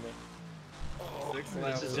you behind me. Oh,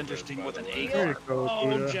 this is interesting with an A There you car. go, Oh,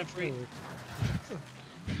 Buddha. Jeffrey.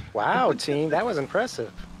 Wow, team, that was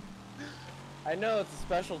impressive. I know, it's a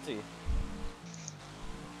specialty.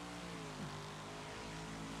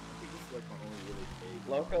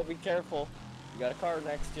 Loco, be careful. You got a car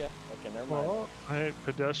next to you. Okay, never mind. Well, hey,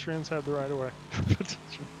 pedestrians have the right of way.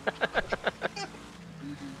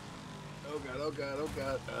 Oh god.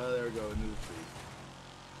 There we go, into the tree.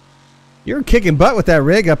 You're kicking butt with that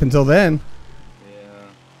rig up until then. Yeah.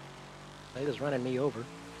 They just running me over.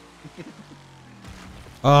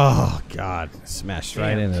 Oh God! Smashed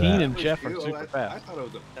right into Teen that. and Jeff are Ew, super I fast. thought it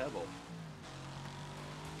was a pebble.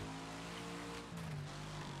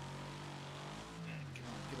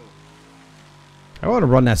 I want to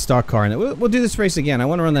run that stock car in it. We'll do this race again. I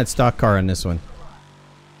want to run that stock car in this one.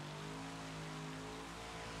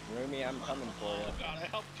 Rumi, I'm coming for you. Oh God, I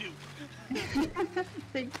helped you.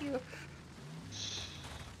 Thank you.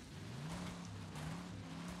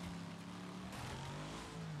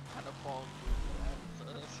 Kind of falling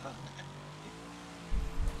through that.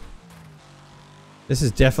 This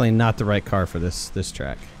is definitely not the right car for this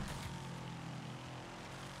track.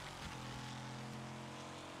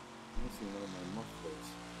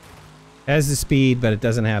 Has the speed, but it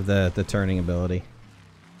doesn't have the turning ability.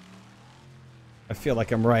 I feel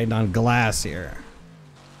like I'm riding on glass here.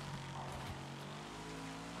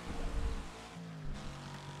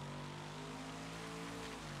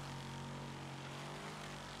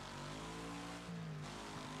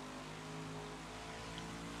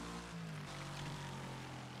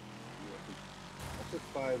 I took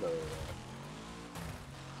 5 out of that.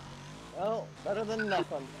 Well, better than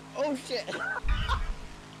nothing. Oh shit!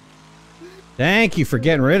 Thank you for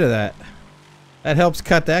getting rid of that. That helps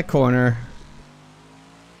cut that corner.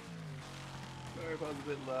 Sorry if I was a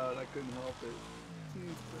bit loud, I couldn't help it.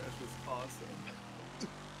 Team's crash was awesome.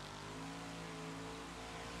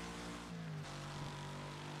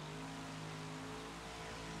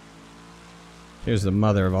 Here's the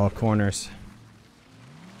mother of all corners.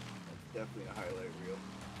 That's definitely a highlight reel.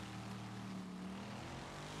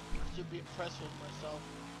 I should be impressed with myself.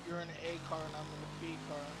 You're in an A car and I'm in a B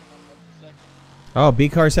car and I'm in second. Oh, B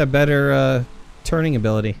cars have better turning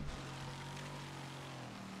ability.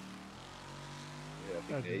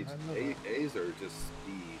 Yeah, I think A's are just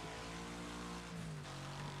speed.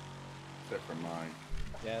 Except for mine.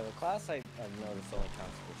 Yeah, the class I've noticed only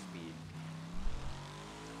counts for speed.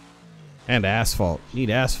 And asphalt. Need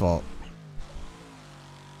asphalt.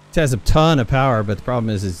 It has a ton of power, but the problem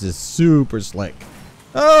is it's just super slick.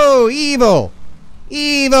 Oh, evil!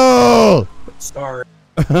 Evil! Sorry.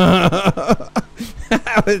 I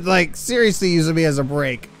was like seriously using me as a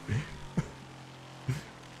brake.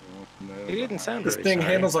 He didn't sound This very thing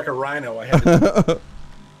sorry. handles like a rhino. I had to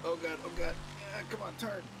Oh god, oh god. Yeah, come on,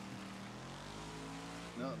 turn.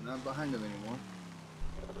 No, not behind him anymore.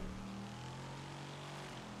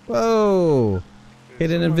 Whoa!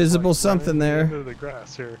 Hit an Someone's, invisible like, something running there. into the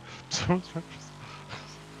grass here. Someone's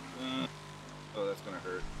Oh, that's gonna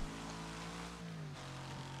hurt.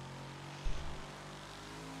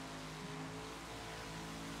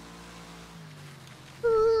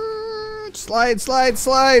 Slide, slide,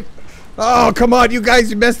 slide! Oh, come on, you guys,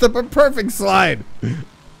 you messed up a perfect slide!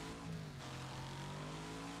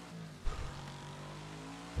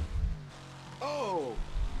 Oh!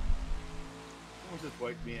 Someone just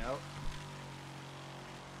wiped me out.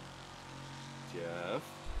 Jeff, is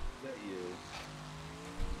that you?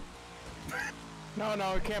 No,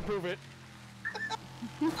 I can't prove it.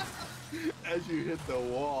 As you hit the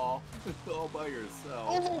wall, all by yourself.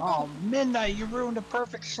 Oh, Midnight, you ruined a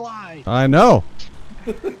perfect slide. I know.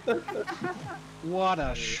 What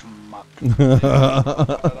a schmuck.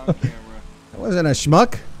 Caught on camera. That wasn't a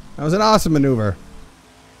schmuck. That was an awesome maneuver.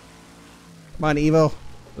 Come on, Evo.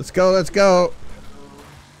 Let's go, let's go.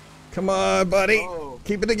 Come on, buddy. Oh.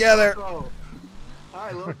 Keep it together. Loco.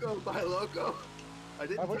 Hi, Loco. Bye, Loco. I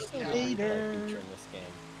didn't I wish touch they you. had a replay feature in this game.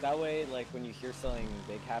 That way, like, when you hear something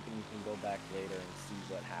big happen, you can go back later and see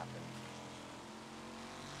what happened.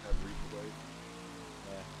 Have replay.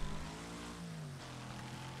 Yeah.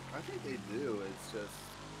 I think they do. It's just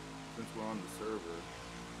since we're on the server,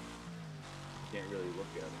 you can't really look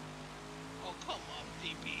at it. Oh, come on,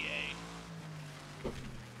 DBA.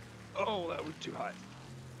 Oh, that was too high.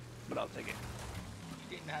 But I'll take it.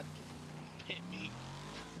 You didn't have to hit me.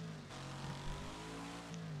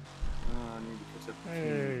 I need to catch up.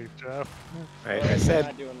 Hey, Jeff. Right, I I'm said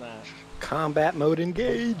not doing that. combat mode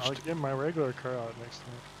engaged. I'll get my regular car out next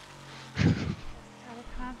time. Gotta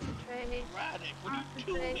concentrate. Radic, what are you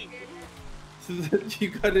doing? You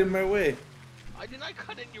got in my way. I did not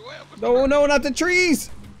cut in your way. I was No, no, not the trees.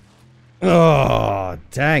 Oh,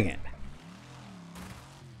 dang it.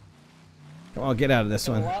 Come on, get out of this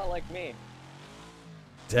A one. lot like me.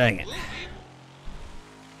 Dang it.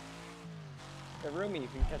 The Rumi, you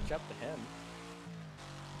can catch up to him.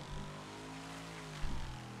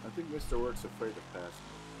 I think Mr. Work's afraid to pass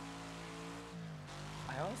me.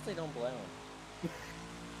 I honestly don't blame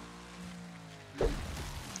him.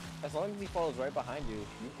 As long as he follows right behind you,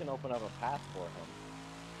 you can open up a path for him.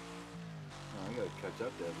 No, I gotta catch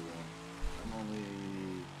up to everyone. I'm only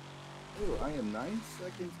Oh, I am 9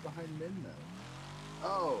 seconds behind midnight.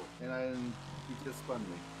 Oh, and he just spun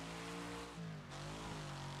me.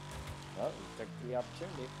 Well, you took the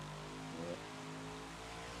opportunity. Yeah.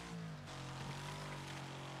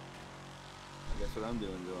 I guess what I'm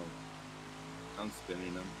doing, I'm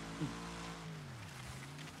spinning them. You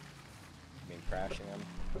mean crashing them?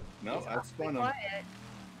 No, I spun them.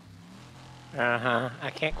 Uh-huh. I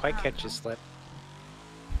can't quite catch his slip.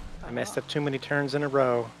 I messed up too many turns in a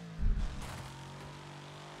row.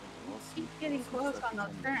 Keep getting close on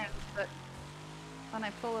those turns, but when I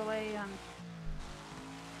pull away on...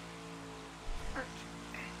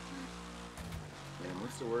 Man,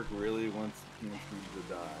 Mr. Work really wants me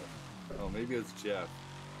to die. Oh, maybe it's Jeff.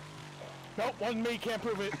 Nope, wasn't me. Can't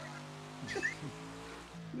prove it.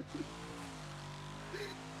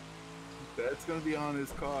 That's gonna be on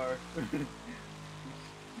his car.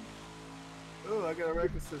 Oh, I got a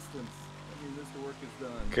wreck assistance. That means Mr. Work is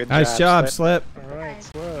done. Good Nice job, Slip. All right,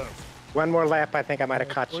 Slip. One more lap, I think I might have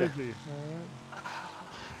caught you.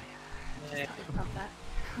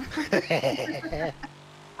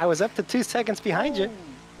 I was up to 2 seconds behind you.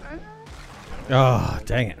 Oh,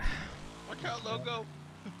 dang it. Watch out, Logo.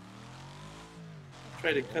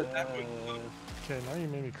 Try to cut that one. Okay, now you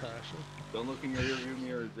made me crash it. Don't look in your rearview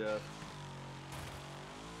mirror, Jeff.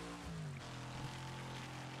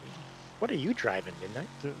 What are you driving, Midnight?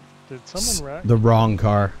 Did someone wreck? The wrong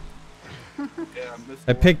car. Yeah,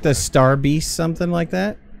 I picked a Star Beast, something like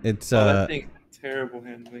that. It's that thing, terrible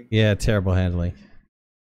handling. Yeah, terrible handling.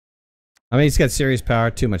 I mean, it's got serious power,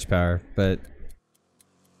 too much power, but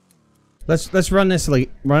let's run this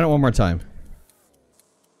run it one more time.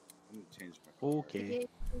 Okay.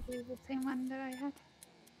 The same one that I had.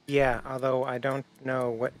 Yeah, although I don't know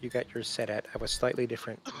what you got yours set at. I was slightly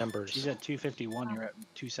different numbers. She's at 251. You're at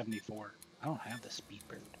 274. I don't have the speed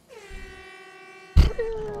bird.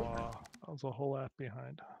 Oh, I was a whole lap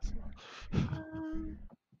behind.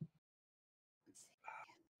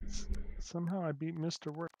 Somehow I beat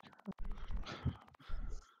Mr. Work.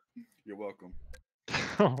 You're welcome.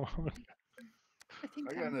 Oh.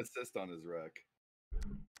 I got an assist on his wreck.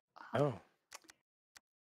 Oh.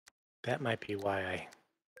 That might be why I...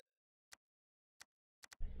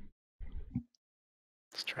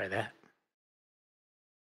 Let's try that.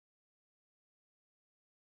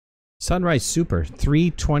 Sunrise Super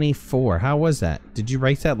 324. How was that? Did you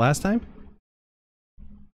race that last time?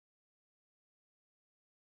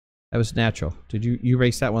 That was natural. Did you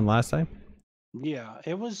race that one last time? Yeah,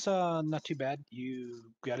 it was not too bad. You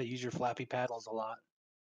got to use your flappy paddles a lot.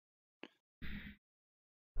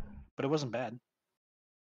 But it wasn't bad.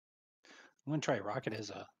 I'm going to try Rocket as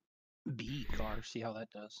a B car, see how that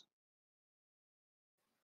does.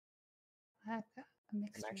 I'm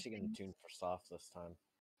actually going to tune for soft this time.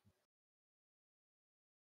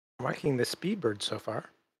 I'm liking the Speedbird so far.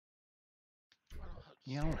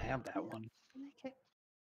 Yeah, I don't have that one. Okay.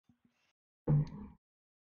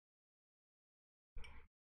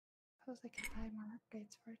 Suppose I can buy more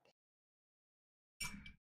upgrades for it.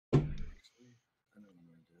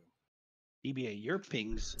 EBA, your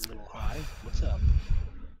ping's a little high. What's up?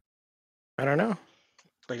 I don't know.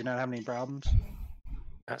 But you're not having any problems?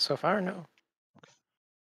 Not so far, no.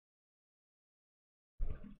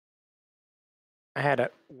 I had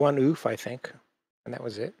one oof, I think, and that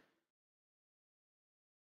was it.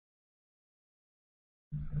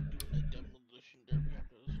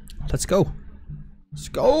 Let's go. Let's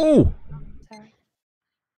go. Sorry.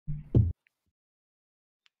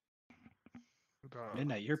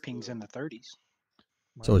 Midnight, your ping's in the 30s.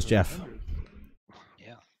 So is Jeff.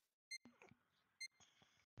 Yeah.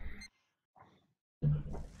 I'm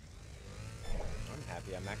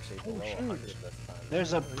happy I'm actually below 100 this time.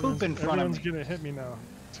 There's a poop in front of me. Everyone's gonna hit me now.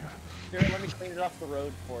 Here, let me clean it off the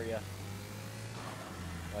road for you.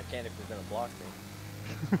 Well, I can't if you're gonna block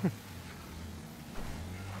me.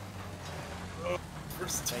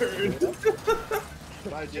 First turn.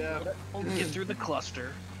 Bye, Jeff. Get through the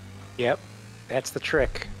cluster. Yep, that's the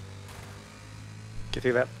trick. Get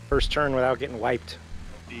through that first turn without getting wiped.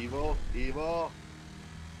 Evil, evil.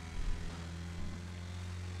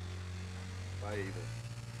 Bye, evil.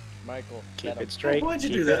 Michael, Keep get it straight. Why'd you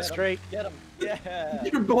Keep do it that? straight. Get him. Yeah.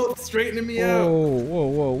 You're both straightening me Whoa, out. whoa,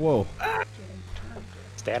 whoa, whoa.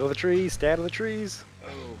 Stay out of the trees. Stay out of the trees.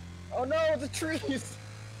 Oh. Oh no, the trees.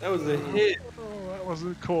 That was a hit. Oh, that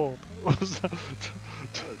wasn't cold. What was that?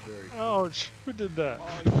 That was very cool. Ouch! Who did that?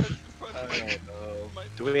 I don't know.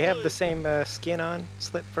 Do we have the same skin on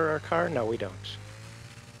slip for our car? No, we don't.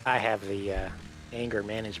 I have the anger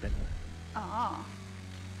management. Oh.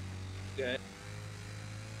 Okay.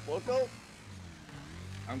 We'll go.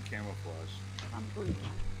 I'm camouflaged. I'm blue.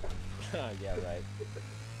 Yeah, right.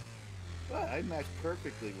 But I match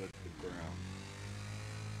perfectly with the ground.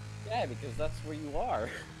 Yeah, because that's where you are.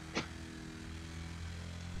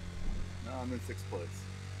 No, I'm in 6th place.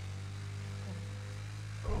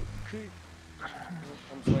 Okay.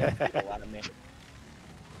 I'm swinging people out of me.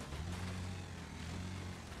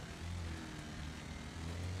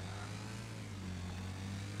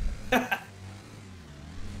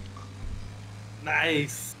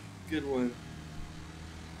 Nice. Good one.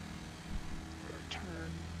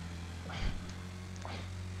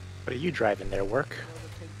 What are you driving there, work?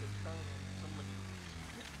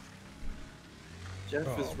 Jeff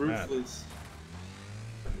is ruthless.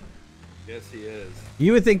 Yes, he is.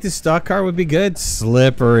 You would think the stock car would be good.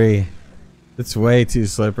 Slippery. It's way too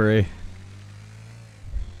slippery. It's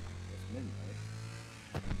Moonlight.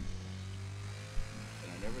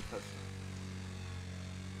 And I never touched it.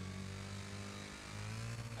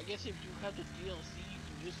 I guess if you have the DLC, you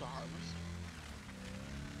can use the harvester.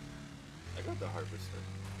 I got the harvester.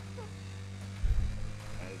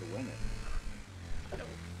 I had to win it. No,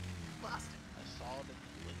 lost it. I saw it.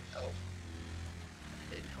 Oh. I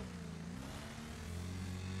didn't know.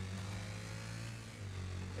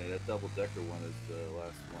 Yeah, that double-decker one is the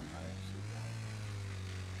last one I actually won.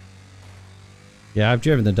 Yeah, I've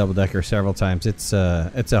driven the double decker several times. It's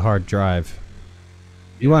a hard drive.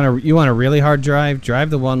 You want a really hard drive? Drive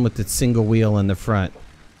the one with the single wheel in the front.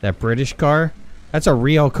 That British car. That's a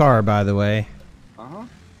real car, by the way. Uh-huh.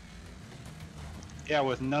 Yeah,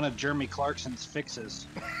 with none of Jeremy Clarkson's fixes.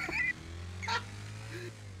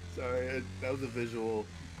 Sorry, that was a visual.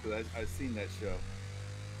 Cause I've seen that show.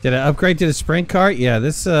 Did I upgrade to the sprint car? Yeah,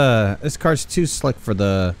 this car's too slick for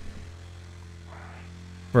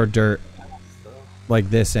dirt. Like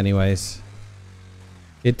this, anyways.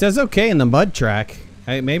 It does okay in the mud track.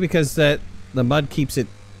 Maybe because the mud keeps it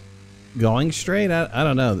going straight. I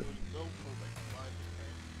don't know.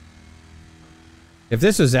 If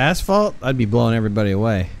this was asphalt, I'd be blowing everybody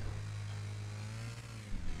away.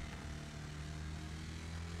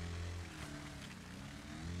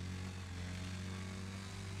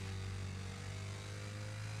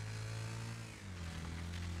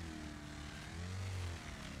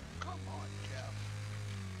 Come on, Jeff.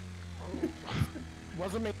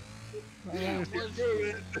 Wasn't me. Yeah, it was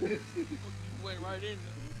you. You went right in.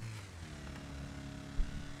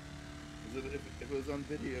 If it was on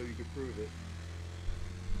video, you could prove it.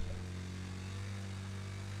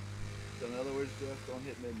 So in other words, Jeff, don't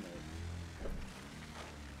hit midnight.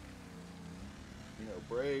 You know,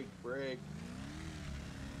 brake.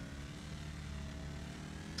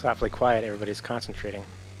 It's awfully quiet. Everybody's concentrating.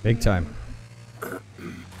 Big time.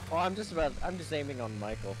 Well, I'm just aiming on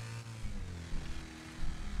Michael.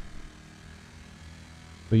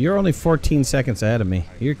 But you're only 14 seconds ahead of me.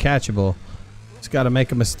 You're catchable. Just got to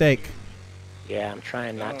make a mistake. Yeah, I'm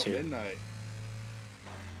trying not to. Midnight.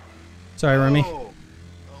 Sorry, Remy. Oh.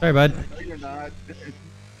 Sorry, bud. No, you're not.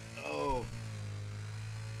 Oh.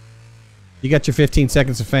 You got your 15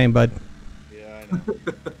 seconds of fame, bud. Yeah, I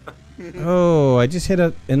know. Oh, I just hit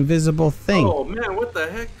an invisible thing. Oh man, what the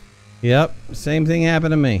heck? Yep, same thing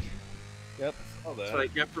happened to me. Yep. All That's that. what I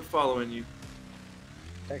get for following you.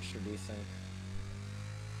 Extra decent.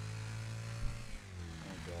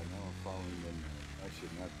 Oh god, now I'm following midnight. I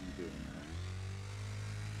should not be doing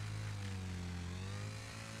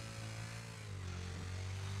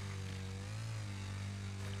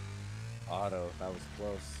that. Auto, that was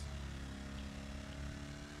close.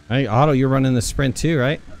 Hey, Otto, you're running the sprint too,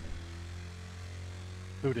 right?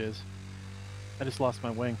 Who it is? I just lost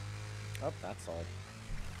my wing. Oh, that's odd.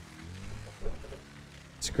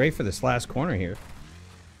 It's great for this last corner here.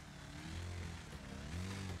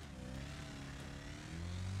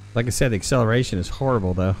 Like I said, the acceleration is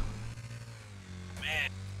horrible, though.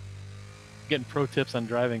 Getting pro tips on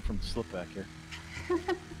driving from Slipback here. You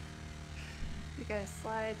gotta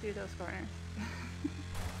slide through those corners.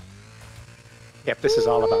 Yep, this is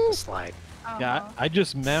all about the slide. Yeah, I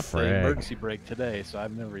just mapped the Frick. emergency brake today, so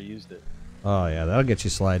I've never used it. Oh, yeah, that'll get you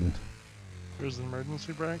sliding. There's the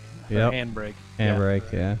emergency brake. Yep. Handbrake.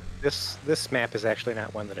 Handbrake, yeah. This map is actually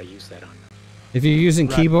not one that I use that on. If you're using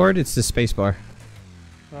Right. keyboard, it's the spacebar.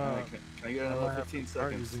 Can I get another 15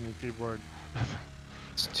 Start seconds? using the keyboard.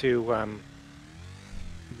 It's too You guys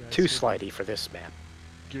too see slidey for this map.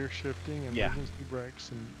 Gear shifting, Yeah. emergency brakes,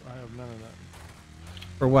 and I have none of that.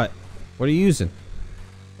 For what? What are you using?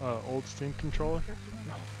 Old Steam controller.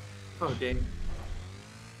 Oh dang.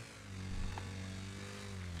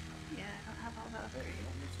 Yeah, I don't have all the other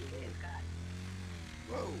you've got.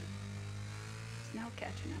 Whoa. It's now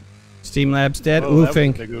catching up. Steam Labs dead? Oh, that was a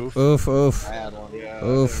Oofing. big oof. Oof, oof. Bad one. Yeah.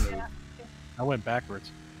 Oof. I went backwards.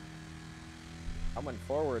 Coming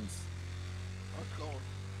forwards.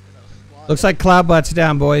 Looks like Cloudbot's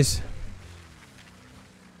down, boys.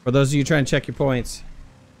 For those of you trying to check your points.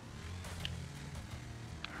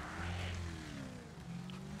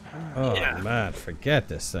 Oh man, forget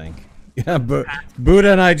this thing. Yeah,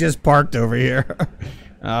 Buddha and I just parked over here.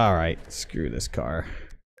 All right, screw this car.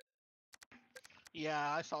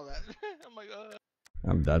 Yeah, I saw that. I'm like,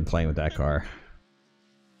 I'm done playing with that car.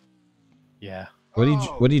 Yeah. What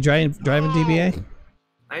are you driving, DBA?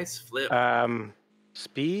 Nice flip.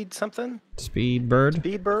 Speed something? Speed Bird?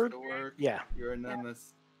 Speed Bird? Yeah. You're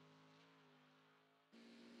anonymous.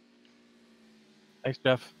 Thanks,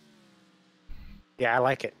 Jeff. Yeah, I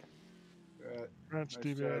like it. That's Nice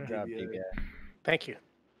DBA. job, DBA. Thank you.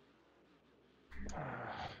 What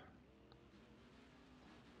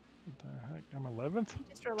the heck? I'm 11th?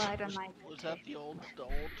 Just relied on my. was that the old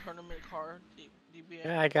tournament car, DBA?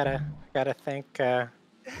 Yeah, I gotta thank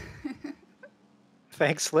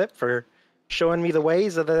Slip for showing me the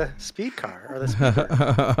ways of the speed car or the speed bird.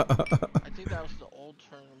 I think that was the old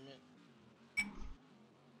tournament.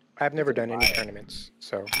 I've never done any tournaments,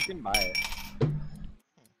 so You can buy it.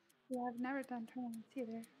 Yeah, I've never done tournaments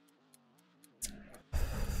either.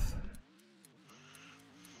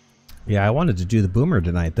 Yeah, I wanted to do the Boomer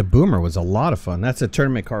tonight. The Boomer was a lot of fun. That's a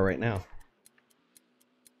tournament car right now.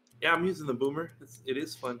 Yeah, I'm using the boomer. It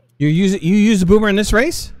is fun. You use the Boomer in this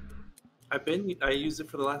race? I used it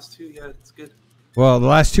for the last two. Yeah, it's good. Well, the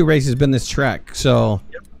last two races been this track, so.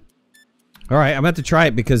 Yep. All right, I'm about to try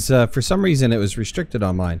it because for some reason it was restricted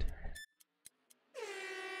on mine.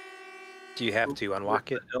 do you have to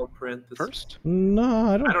unlock it L parenthesis. first? No,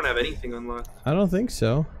 I I don't have anything unlocked. I don't think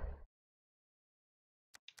so.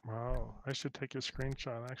 Wow, I should take a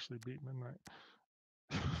screenshot and actually beat Midnight.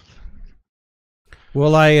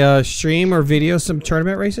 Will I stream or video some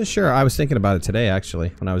tournament races? Sure, I was thinking about it today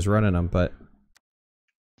actually when I was running them, but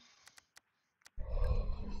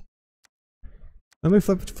let me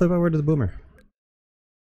flip over to the Boomer.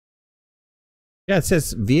 Yeah, it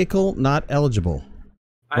says vehicle not eligible.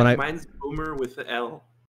 Mine's boomer with the L.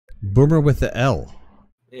 Boomer with the L.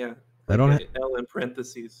 Yeah. I don't like a L in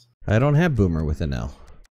parentheses. I don't have Boomer with an L.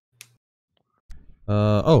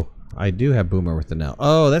 Oh, I do have Boomer with an L.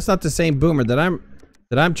 Oh, that's not the same Boomer that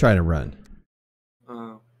I'm trying to run.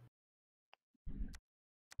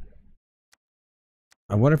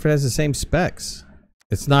 I wonder if it has the same specs.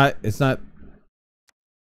 It's not. All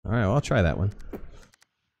right, well, I'll try that one. All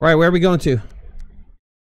right, where are we going to?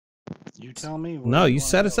 You tell me. No, you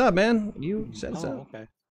set us up, man. You set us up. Okay.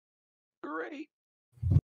 Great.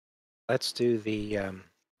 Let's do the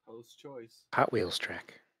Host choice. Hot Wheels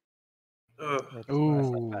track.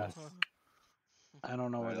 Ooh. I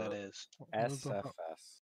don't know where that is. SFS.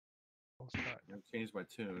 I've changed my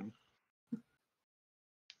tune.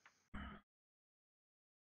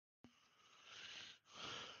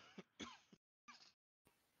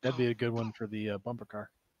 That'd be a good one for the bumper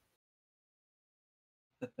car.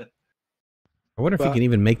 I wonder if you can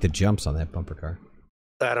even make the jumps on that bumper car.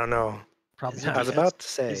 I don't know. Probably. I was about to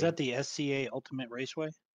say. Is that the SCA Ultimate Raceway?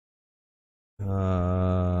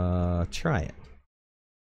 Try it.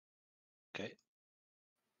 Okay.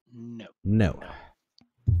 No. No.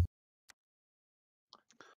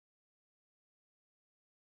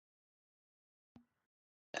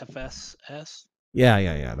 FSS?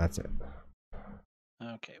 Yeah, that's it.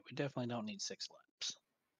 Okay, we definitely don't need 6 laps.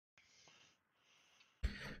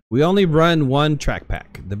 We only run one track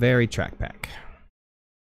pack, the very track pack.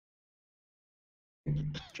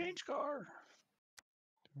 Change car.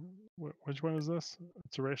 Which one is this?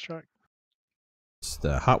 It's a racetrack? It's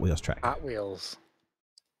the Hot Wheels track. Hot Wheels.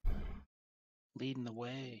 Leading the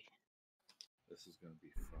way. This is going to be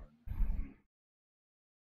fun.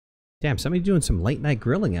 Damn, somebody doing some late night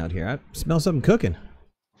grilling out here. I smell something cooking.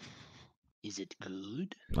 Is it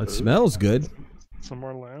good? It smells good. Some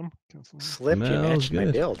more lamb? Slip, you Smells matched my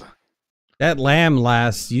good. build. That lamb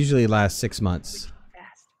usually lasts 6 months.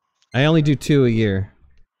 I only do 2 a year.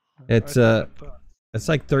 It's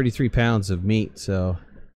like 33 pounds of meat, so.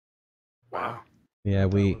 Wow. Yeah,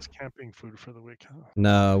 That was camping food for the week, huh?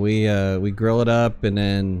 No, we grill it up and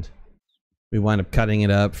then we wind up cutting it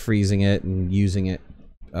up, freezing it, and using it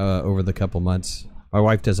over the couple months. My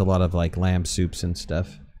wife does a lot of like lamb soups and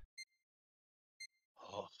stuff.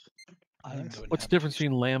 What's the difference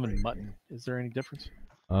between lamb and mutton? Is there any difference?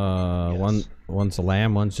 One's a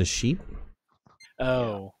lamb, one's a sheep.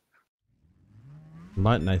 Oh.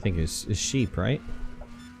 Mutton, I think, is sheep, right?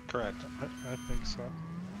 Correct. I think so.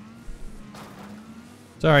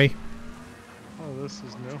 Sorry. Oh, this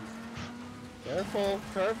is new. Careful,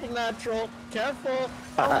 natural. Careful.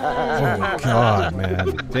 Oh God,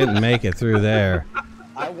 man! Didn't make it through there.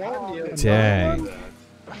 I warned you. Dang.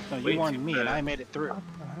 No, you warned me, and I made it through.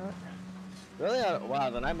 Really? Wow,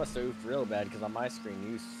 then I must have oofed real bad because on my screen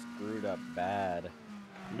you screwed up bad.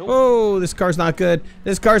 Nope. Oh, this car's not good.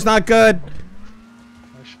 This car's not good.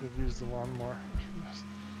 I should have used the lawnmower.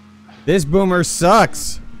 This boomer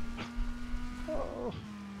sucks.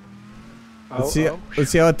 Let's see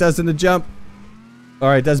how it does in the jump. All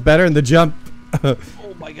right, does better in the jump. Oh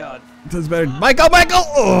my God. Does better. Michael!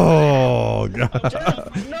 Oh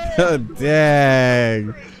God.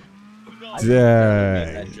 Dang.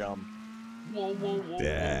 Dang. That jump. Whoa.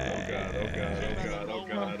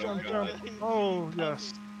 Oh,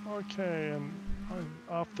 yes. Okay, and I'm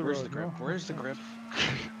off the Where's road. the grip? now. Where's the grip?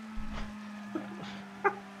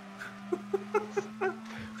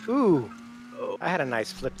 Ooh, I had a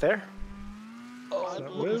nice flip there.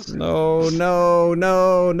 No.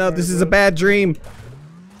 This is a bad dream.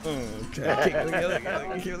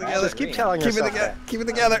 Just keep telling yourself that. Keep it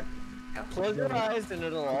together. Close your eyes and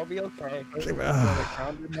it'll all be okay.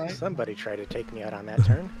 Somebody tried to take me out on that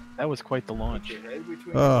turn. That was quite the launch.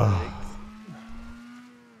 Oh.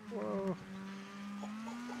 Whoa.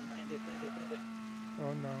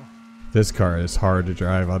 Oh no. This car is hard to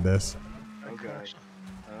drive on this. Okay.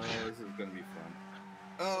 This is gonna be fun.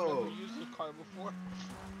 I've Oh. never used this car before.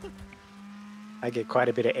 I get quite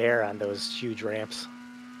a bit of air on those huge ramps,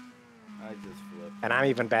 I just flipped. and I'm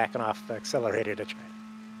even backing off the accelerator to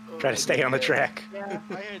try to stay on the track. Yeah,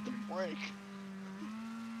 I had to brake.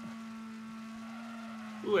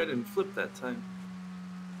 Ooh, I didn't flip that time.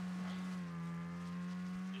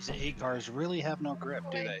 These A cars really have no grip,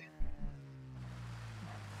 do they?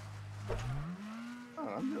 Oh,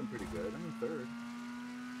 I'm doing pretty good. I'm in third.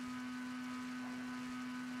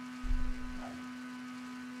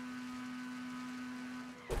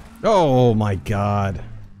 Oh my God.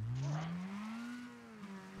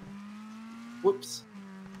 Whoops.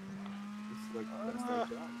 This is like the best I've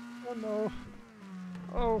done. Oh no.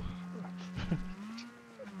 Oh.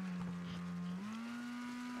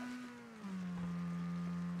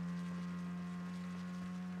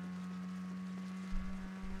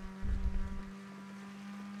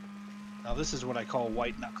 Now this is what I call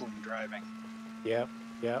white knuckling driving. Yep.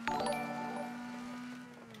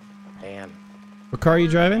 Man. What car are you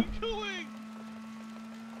driving?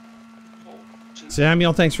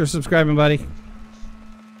 Samuel, thanks for subscribing, buddy.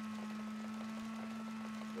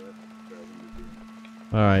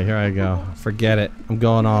 All right, here I go. Forget it. I'm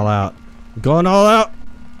going all out. I'm going all out.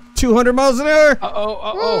 200 miles an hour.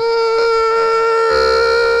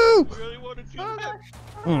 Really want to do that?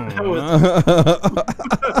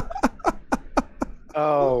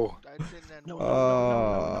 Oh.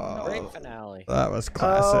 Great finale. That was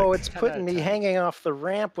classic. Oh, it's putting me hanging off the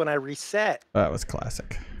ramp when I reset. That was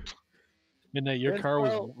classic. Midnight, your car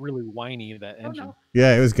was really whiny, that engine.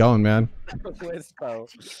 Yeah, it was going, man. Liszt.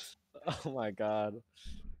 Oh my God.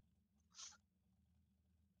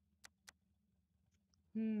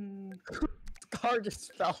 Car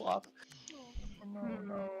just fell off.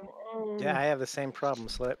 Yeah, I have the same problem,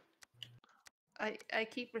 Slip. I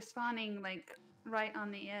keep respawning like right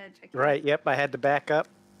on the edge. I can't- Right, yep, I had to back up.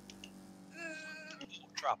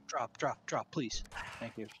 Drop, please.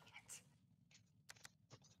 Thank you.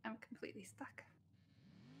 I'm completely stuck.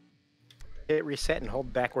 Hit reset and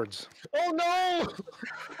hold backwards. Oh no!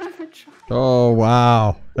 Oh,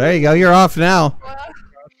 wow. There you go. You're off now.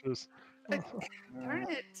 Darn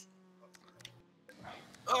it.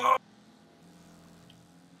 Come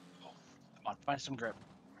on, find some grip.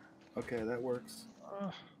 Okay, that works.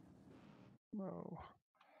 No.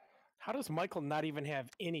 How does Michael not even have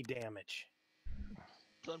any damage?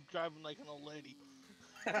 I'm driving like an old lady.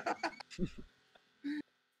 I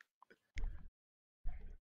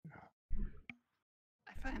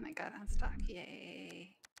finally got unstuck. Yay.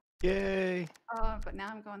 Yay. Oh, but now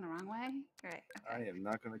I'm going the wrong way? Great. I am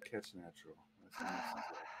not gonna catch natural. That's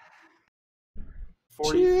nice.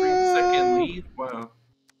 43-second lead. Wow.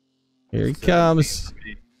 Here he comes.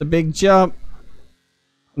 The big jump.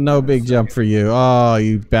 No big jump for you. Oh,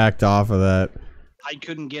 you backed off of that. I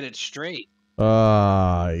couldn't get it straight.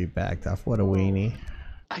 Oh, you backed off. What a weenie.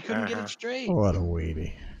 I couldn't get it straight. What a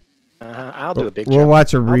weenie. I'll do a big We'll jump.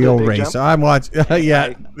 watch a I'll do real big race. jump. I'm watching.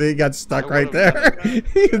 Yeah, he got stuck right there.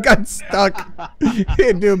 You got stuck. He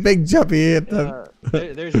didn't do a big jump. He hit them.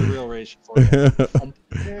 There's a real race for you.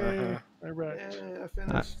 Yay. I wrecked. Yeah, I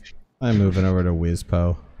finished. I'm moving over to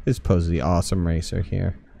Wizpo. Wizpo's the awesome racer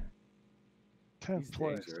here. 10th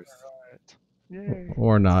place. dangerous. Alright. Yay.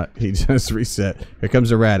 Or not. He just reset. Here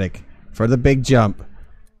comes Erratic for the big jump.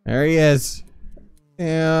 There he is.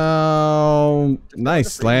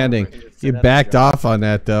 Nice landing. You backed off on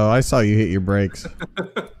that though. I saw you hit your brakes.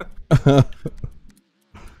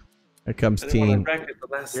 Here comes Teen.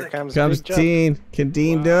 Here comes Comes Big Teen. Can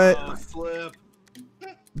Dean do it? Slip.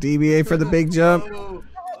 DBA for the big jump.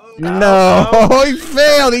 No, he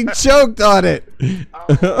failed. He choked on it.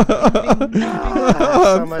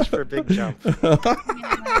 So much for Big Jump. The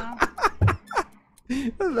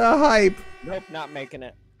hype. Nope, not making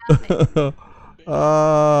it.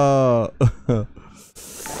 Oh.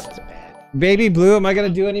 Baby Blue, am I going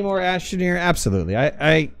to do any more Astroneer? Absolutely.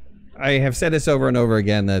 I have said this over and over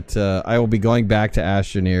again that I will be going back to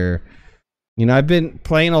Astroneer. You know, I've been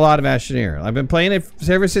playing a lot of Astroneer. I've been playing it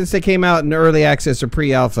ever since they came out in early access or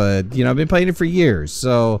pre-alpha. You know, I've been playing it for years.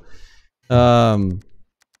 So, you know,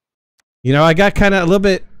 I got kind of a little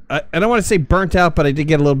bit, I don't want to say burnt out, but I did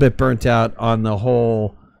get a little bit burnt out on the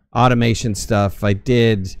whole automation stuff. I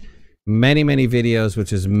did many videos,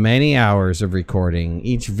 which is many hours of recording.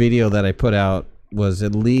 Each video that I put out was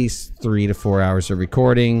at least 3 to 4 hours of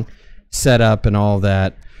recording, setup, and all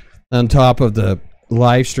that, on top of the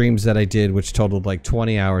live streams that I did, which totaled like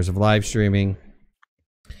 20 hours of live streaming.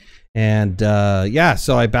 And yeah,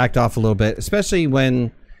 so I backed off a little bit, especially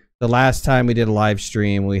when the last time we did a live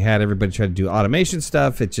stream, we had everybody try to do automation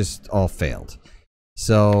stuff. It just all failed.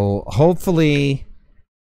 So hopefully,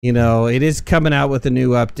 you know, it is coming out with a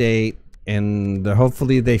new update, and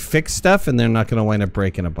hopefully they fix stuff and they're not going to wind up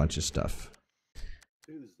breaking a bunch of stuff.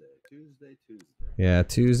 Tuesday. Yeah,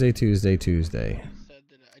 Tuesday.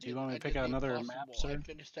 Do you want me to pick out another map, sir? I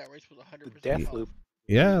finished that race with 100%. Deathloop.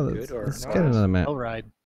 Yeah, let's get another map. Hellride.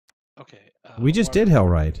 Okay. We just did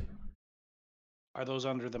Hellride. Are those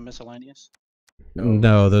under the miscellaneous?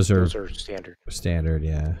 No, those are standard. Standard,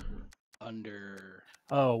 yeah. Under.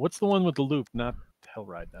 Oh, what's the one with the loop? Not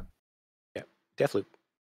Hellride then. Yeah, Deathloop.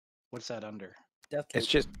 What's that under? Deathloop. It's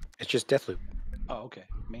just Deathloop. Oh, okay.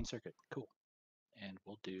 Main circuit. Cool. And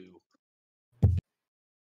we'll do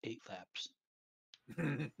 8 laps.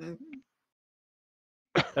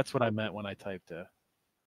 That's what I meant when I typed the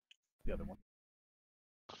other one.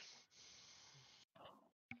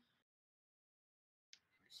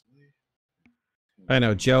 I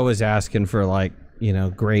know Joe was asking for, like, you know,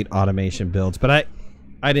 great automation builds, but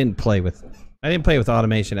I didn't play with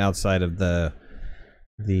automation outside of the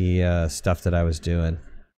stuff that I was doing.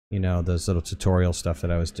 You know, those little tutorial stuff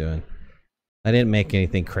that I was doing. I didn't make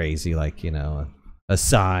anything crazy like, you know, a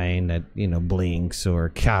sign that, you know, blinks, or a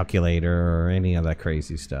calculator, or any of that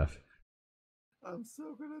crazy stuff. I'm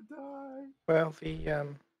so gonna die. Well,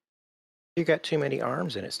 you got too many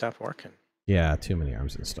arms and it stopped working. Yeah, too many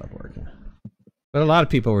arms and it stopped working. But a lot of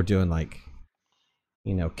people were doing, like,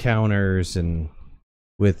 you know, counters and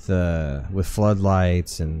with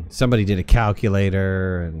floodlights, and somebody did a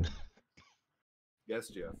calculator, and Yes,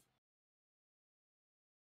 Jeff.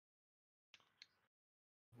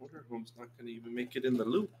 Motorhome's not going to even make it in the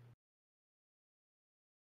loop.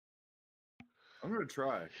 I'm gonna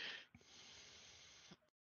try.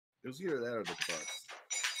 It was either that or the bus.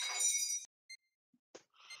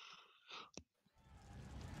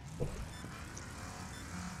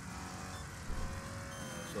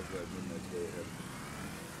 So glad Moonlight's way ahead.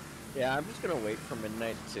 Yeah, I'm just gonna wait for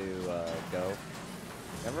Midnight to go.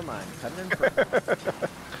 Never mind, cutting in front.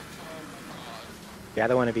 You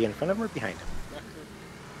either want to be in front of him or behind him.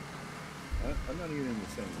 I'm not even in the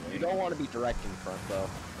same lane. You don't want to be direct in front, though.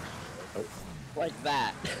 Nope. Like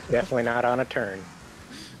that. Definitely not on a turn.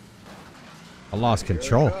 I lost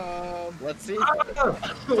control. Let's see.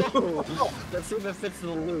 Let's see if it fits the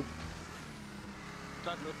loop.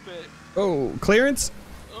 Not gonna fit. Oh, clearance?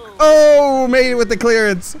 Oh, made it with the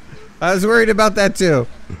clearance. I was worried about that too.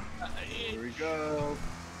 Here we go.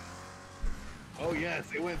 Oh yes,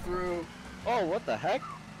 it went through. Oh, what the heck?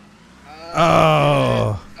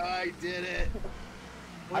 Oh. I did it.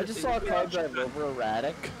 I just saw a car drive over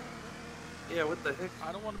erratic. Yeah, what the heck?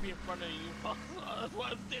 I don't want to be in front of you. That's why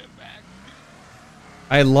I'm standing back.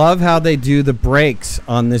 I love how they do the brakes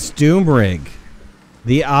on this Doom rig.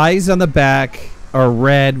 The eyes on the back are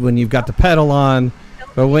red when you've got the pedal on,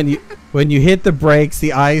 but when you hit the brakes,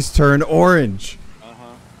 the eyes turn orange. I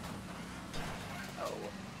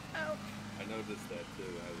noticed that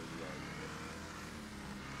too.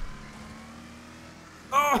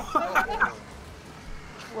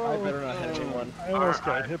 I better not hit anyone. I almost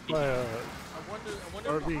got hit by a I wonder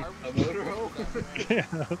RV. A motorhome?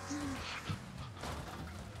 Yeah.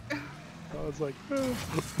 I was like,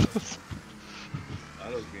 Otto's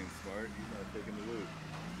being smart. He's not taking the loop.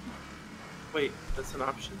 Wait, that's an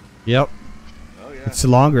option? Yep. Oh yeah. It's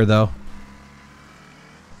longer though.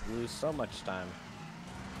 Lose so much time.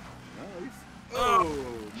 No, Oh,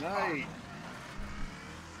 nice.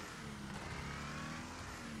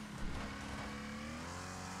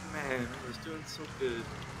 Man, I was doing so good. I am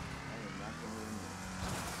not gonna win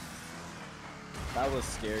this. That was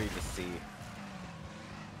scary to see.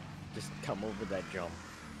 Just come over that jump.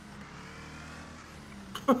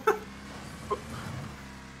 I'm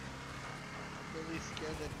really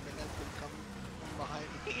scared that Minette would come from behind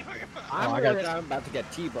me. I'm worried I'm about to get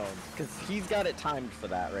T-boned, because he's got it timed for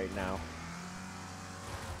that right now.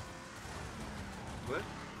 What?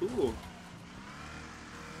 Cool.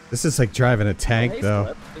 This is like driving a tank, Hey, though.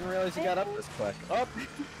 Flip. Didn't realize you got up this quick. Oh,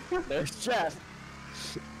 there's Jeff.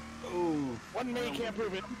 Oh, 1 minute can't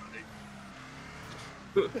prove it.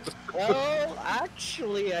 Well,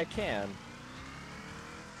 actually, I can.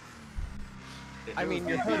 I mean,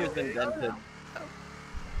 your hood is indented.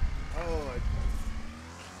 Oh,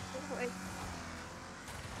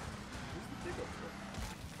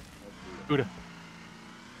 Buddha.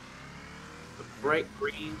 The bright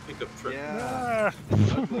green pickup truck. yeah.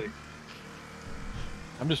 Ugly.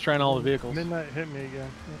 I'm just trying all the vehicles. Midnight hit me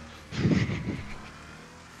again.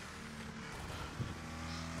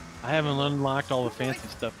 I haven't unlocked all the fancy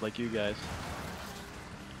stuff like you guys.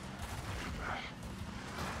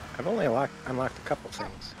 I've only unlocked a couple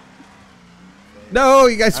things. No,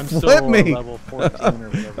 you guys I'm flipped still, me. level 14 or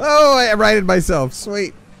whatever. Oh, I righted myself.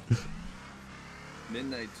 Sweet.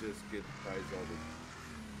 Midnight just buys all the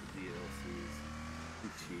DLCs. He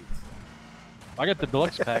cheats. I got the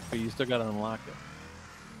deluxe pack, but you still gotta unlock it.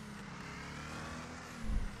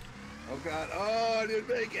 Oh god! Oh, I didn't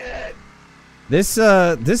make it.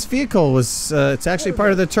 This vehicle was it's actually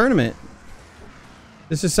part of the tournament.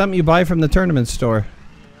 This is something you buy from the tournament store.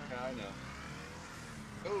 Yeah, I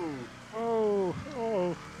know.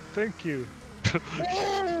 Oh, thank you.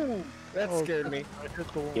 Oh, that scared me. I hit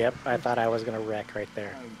the wall. Yep, I thought I was gonna wreck right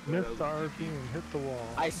there. Missed the RP and hit the wall.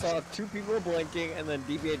 I saw 2 people blinking, and then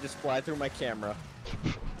DBA just fly through my camera.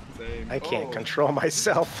 Same. I can't Oh, control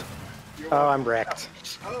myself. you're Oh, welcome. I'm wrecked.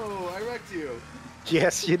 Oh, I wrecked you.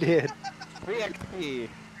 Yes, you did. 3 XP. You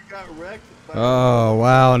got wrecked. By Oh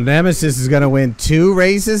wow, Nemesis is gonna win 2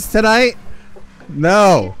 races tonight?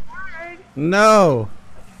 No. No.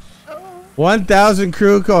 1,000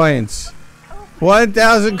 crew coins.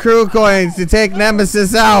 1,000 crew coins to take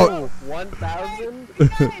Nemesis out. 1,000?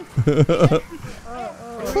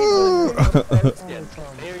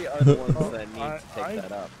 Maybe other ones that need to take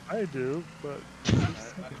that up. I do, but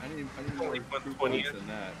I need more crew points than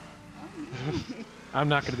that. I'm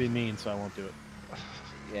not gonna be mean, so I won't do it.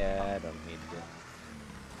 Yeah, I don't need to.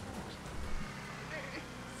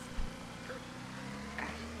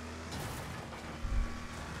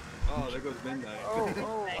 Oh, there goes Midnight.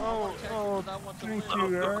 thank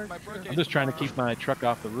you, Eric. I'm just trying to keep my truck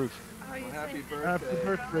off the roof. Well, happy birthday. Happy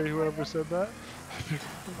birthday, whoever said that.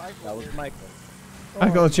 That was Michael.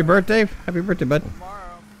 Michael, it's your birthday. Happy birthday, bud.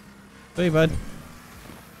 Hey, bud.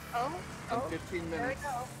 Oh, In 15 there we minutes.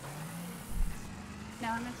 go.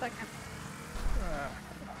 Now I'm in second.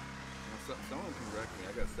 Someone can wreck me.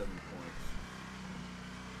 I got 7 points.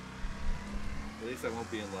 At least I won't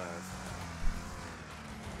be in last.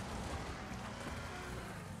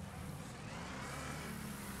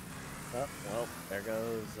 Oh, well, there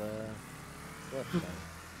goes, Flip then.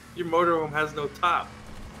 Your motorhome has no top.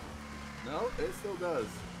 No, it still does.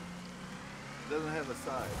 It doesn't have a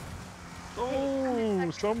side. Oh,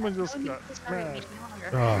 someone just got smashed.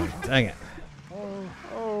 Oh, dang it.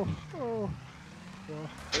 Oh.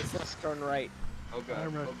 It's let's turn right. Oh god. I Oh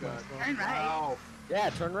wrecked god. myself. Turn right. Ow. Yeah,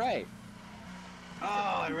 turn right. Oh,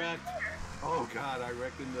 I wrecked. Oh god, I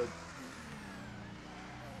wrecked in the.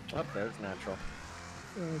 Oh, there's natural.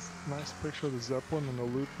 Yeah, it's a nice picture of the Zeppelin and the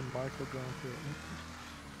loop and Michael going through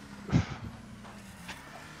it.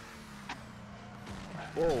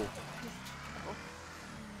 Whoa.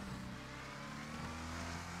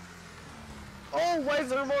 Oh, why is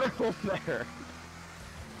there a motorhome there?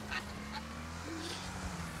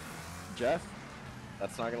 Jeff,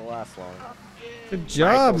 that's not gonna last long. Good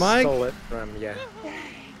job, Mike. Stole it from you.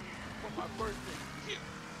 For my birthday. Yeah.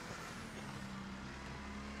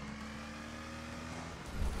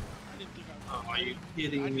 I didn't think I Are you I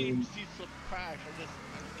kidding didn't me? even see some crash. I just.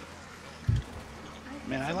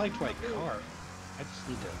 Man, I liked my car. I just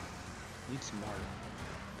need some more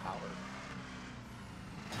power.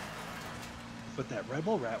 But that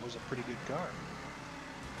Rebel Rat was a pretty good car.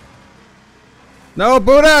 No,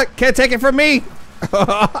 Buddha, can't take it from me.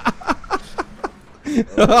 Oh,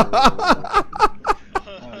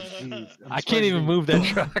 jeez. I can't even move that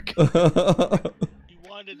truck. You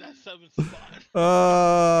wanted that 7th spot.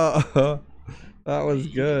 That was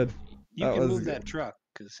good. You That can was move good. that truck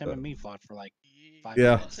because him and me fought for like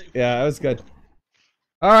Yeah, that was good.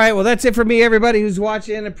 All right, well, that's it for me, everybody who's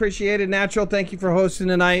watching. Appreciate it. Natural, thank you for hosting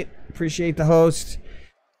tonight. Appreciate the host.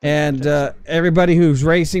 And everybody who's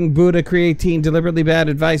racing, Buddha, Creatine, Deliberately Bad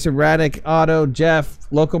Advice, Erratic, Otto, Jeff,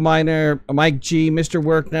 Local Miner, Mike G, Mr.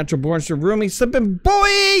 Work, Natural Bornster, Roomy, Slippin'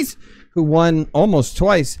 Boys, who won almost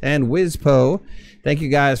twice, and Wizpo. Thank you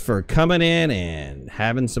guys for coming in and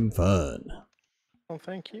having some fun. Well,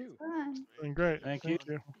 thank you. Great. Thank you.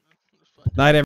 Night, everybody.